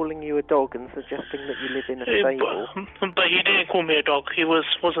nice calling you a dog and suggesting that you live in a stable. But he didn't call me a dog. He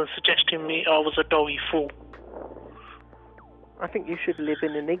wasn't suggesting me I was a doggy fool. I think you should live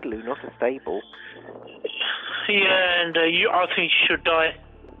in an igloo, not a stable. Yeah, and I think you should die.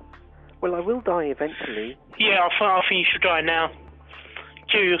 Well, I will die eventually. Yeah, I think you should die now.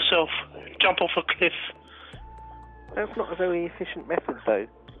 Kill yourself. Jump off a cliff. That's not a very efficient method, though.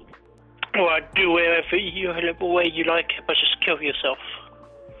 Well, do whatever way you like, but just kill yourself.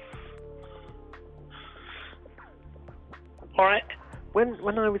 All right.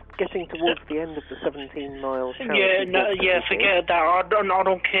 When I was getting towards the end of the 17-mile charity forget that. I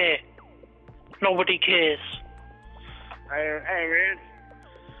don't care. Nobody cares. Hey, Ian.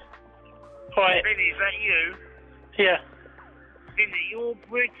 All right. Billy, is that you? Yeah. Billy, you're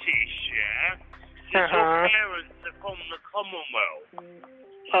British, yeah? Your parents are from the Commonwealth.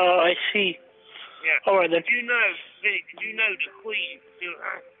 I see. Yeah. All right, then. Do you know the Queen still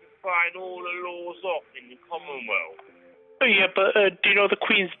has to sign all the laws off in the Commonwealth? Oh, yeah, but do you know the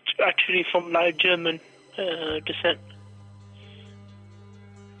Queen's actually from German descent?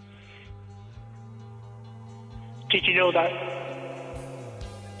 Did you know that?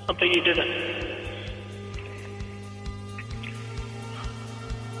 I bet you didn't.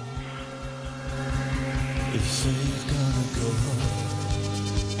 If she's gonna go home,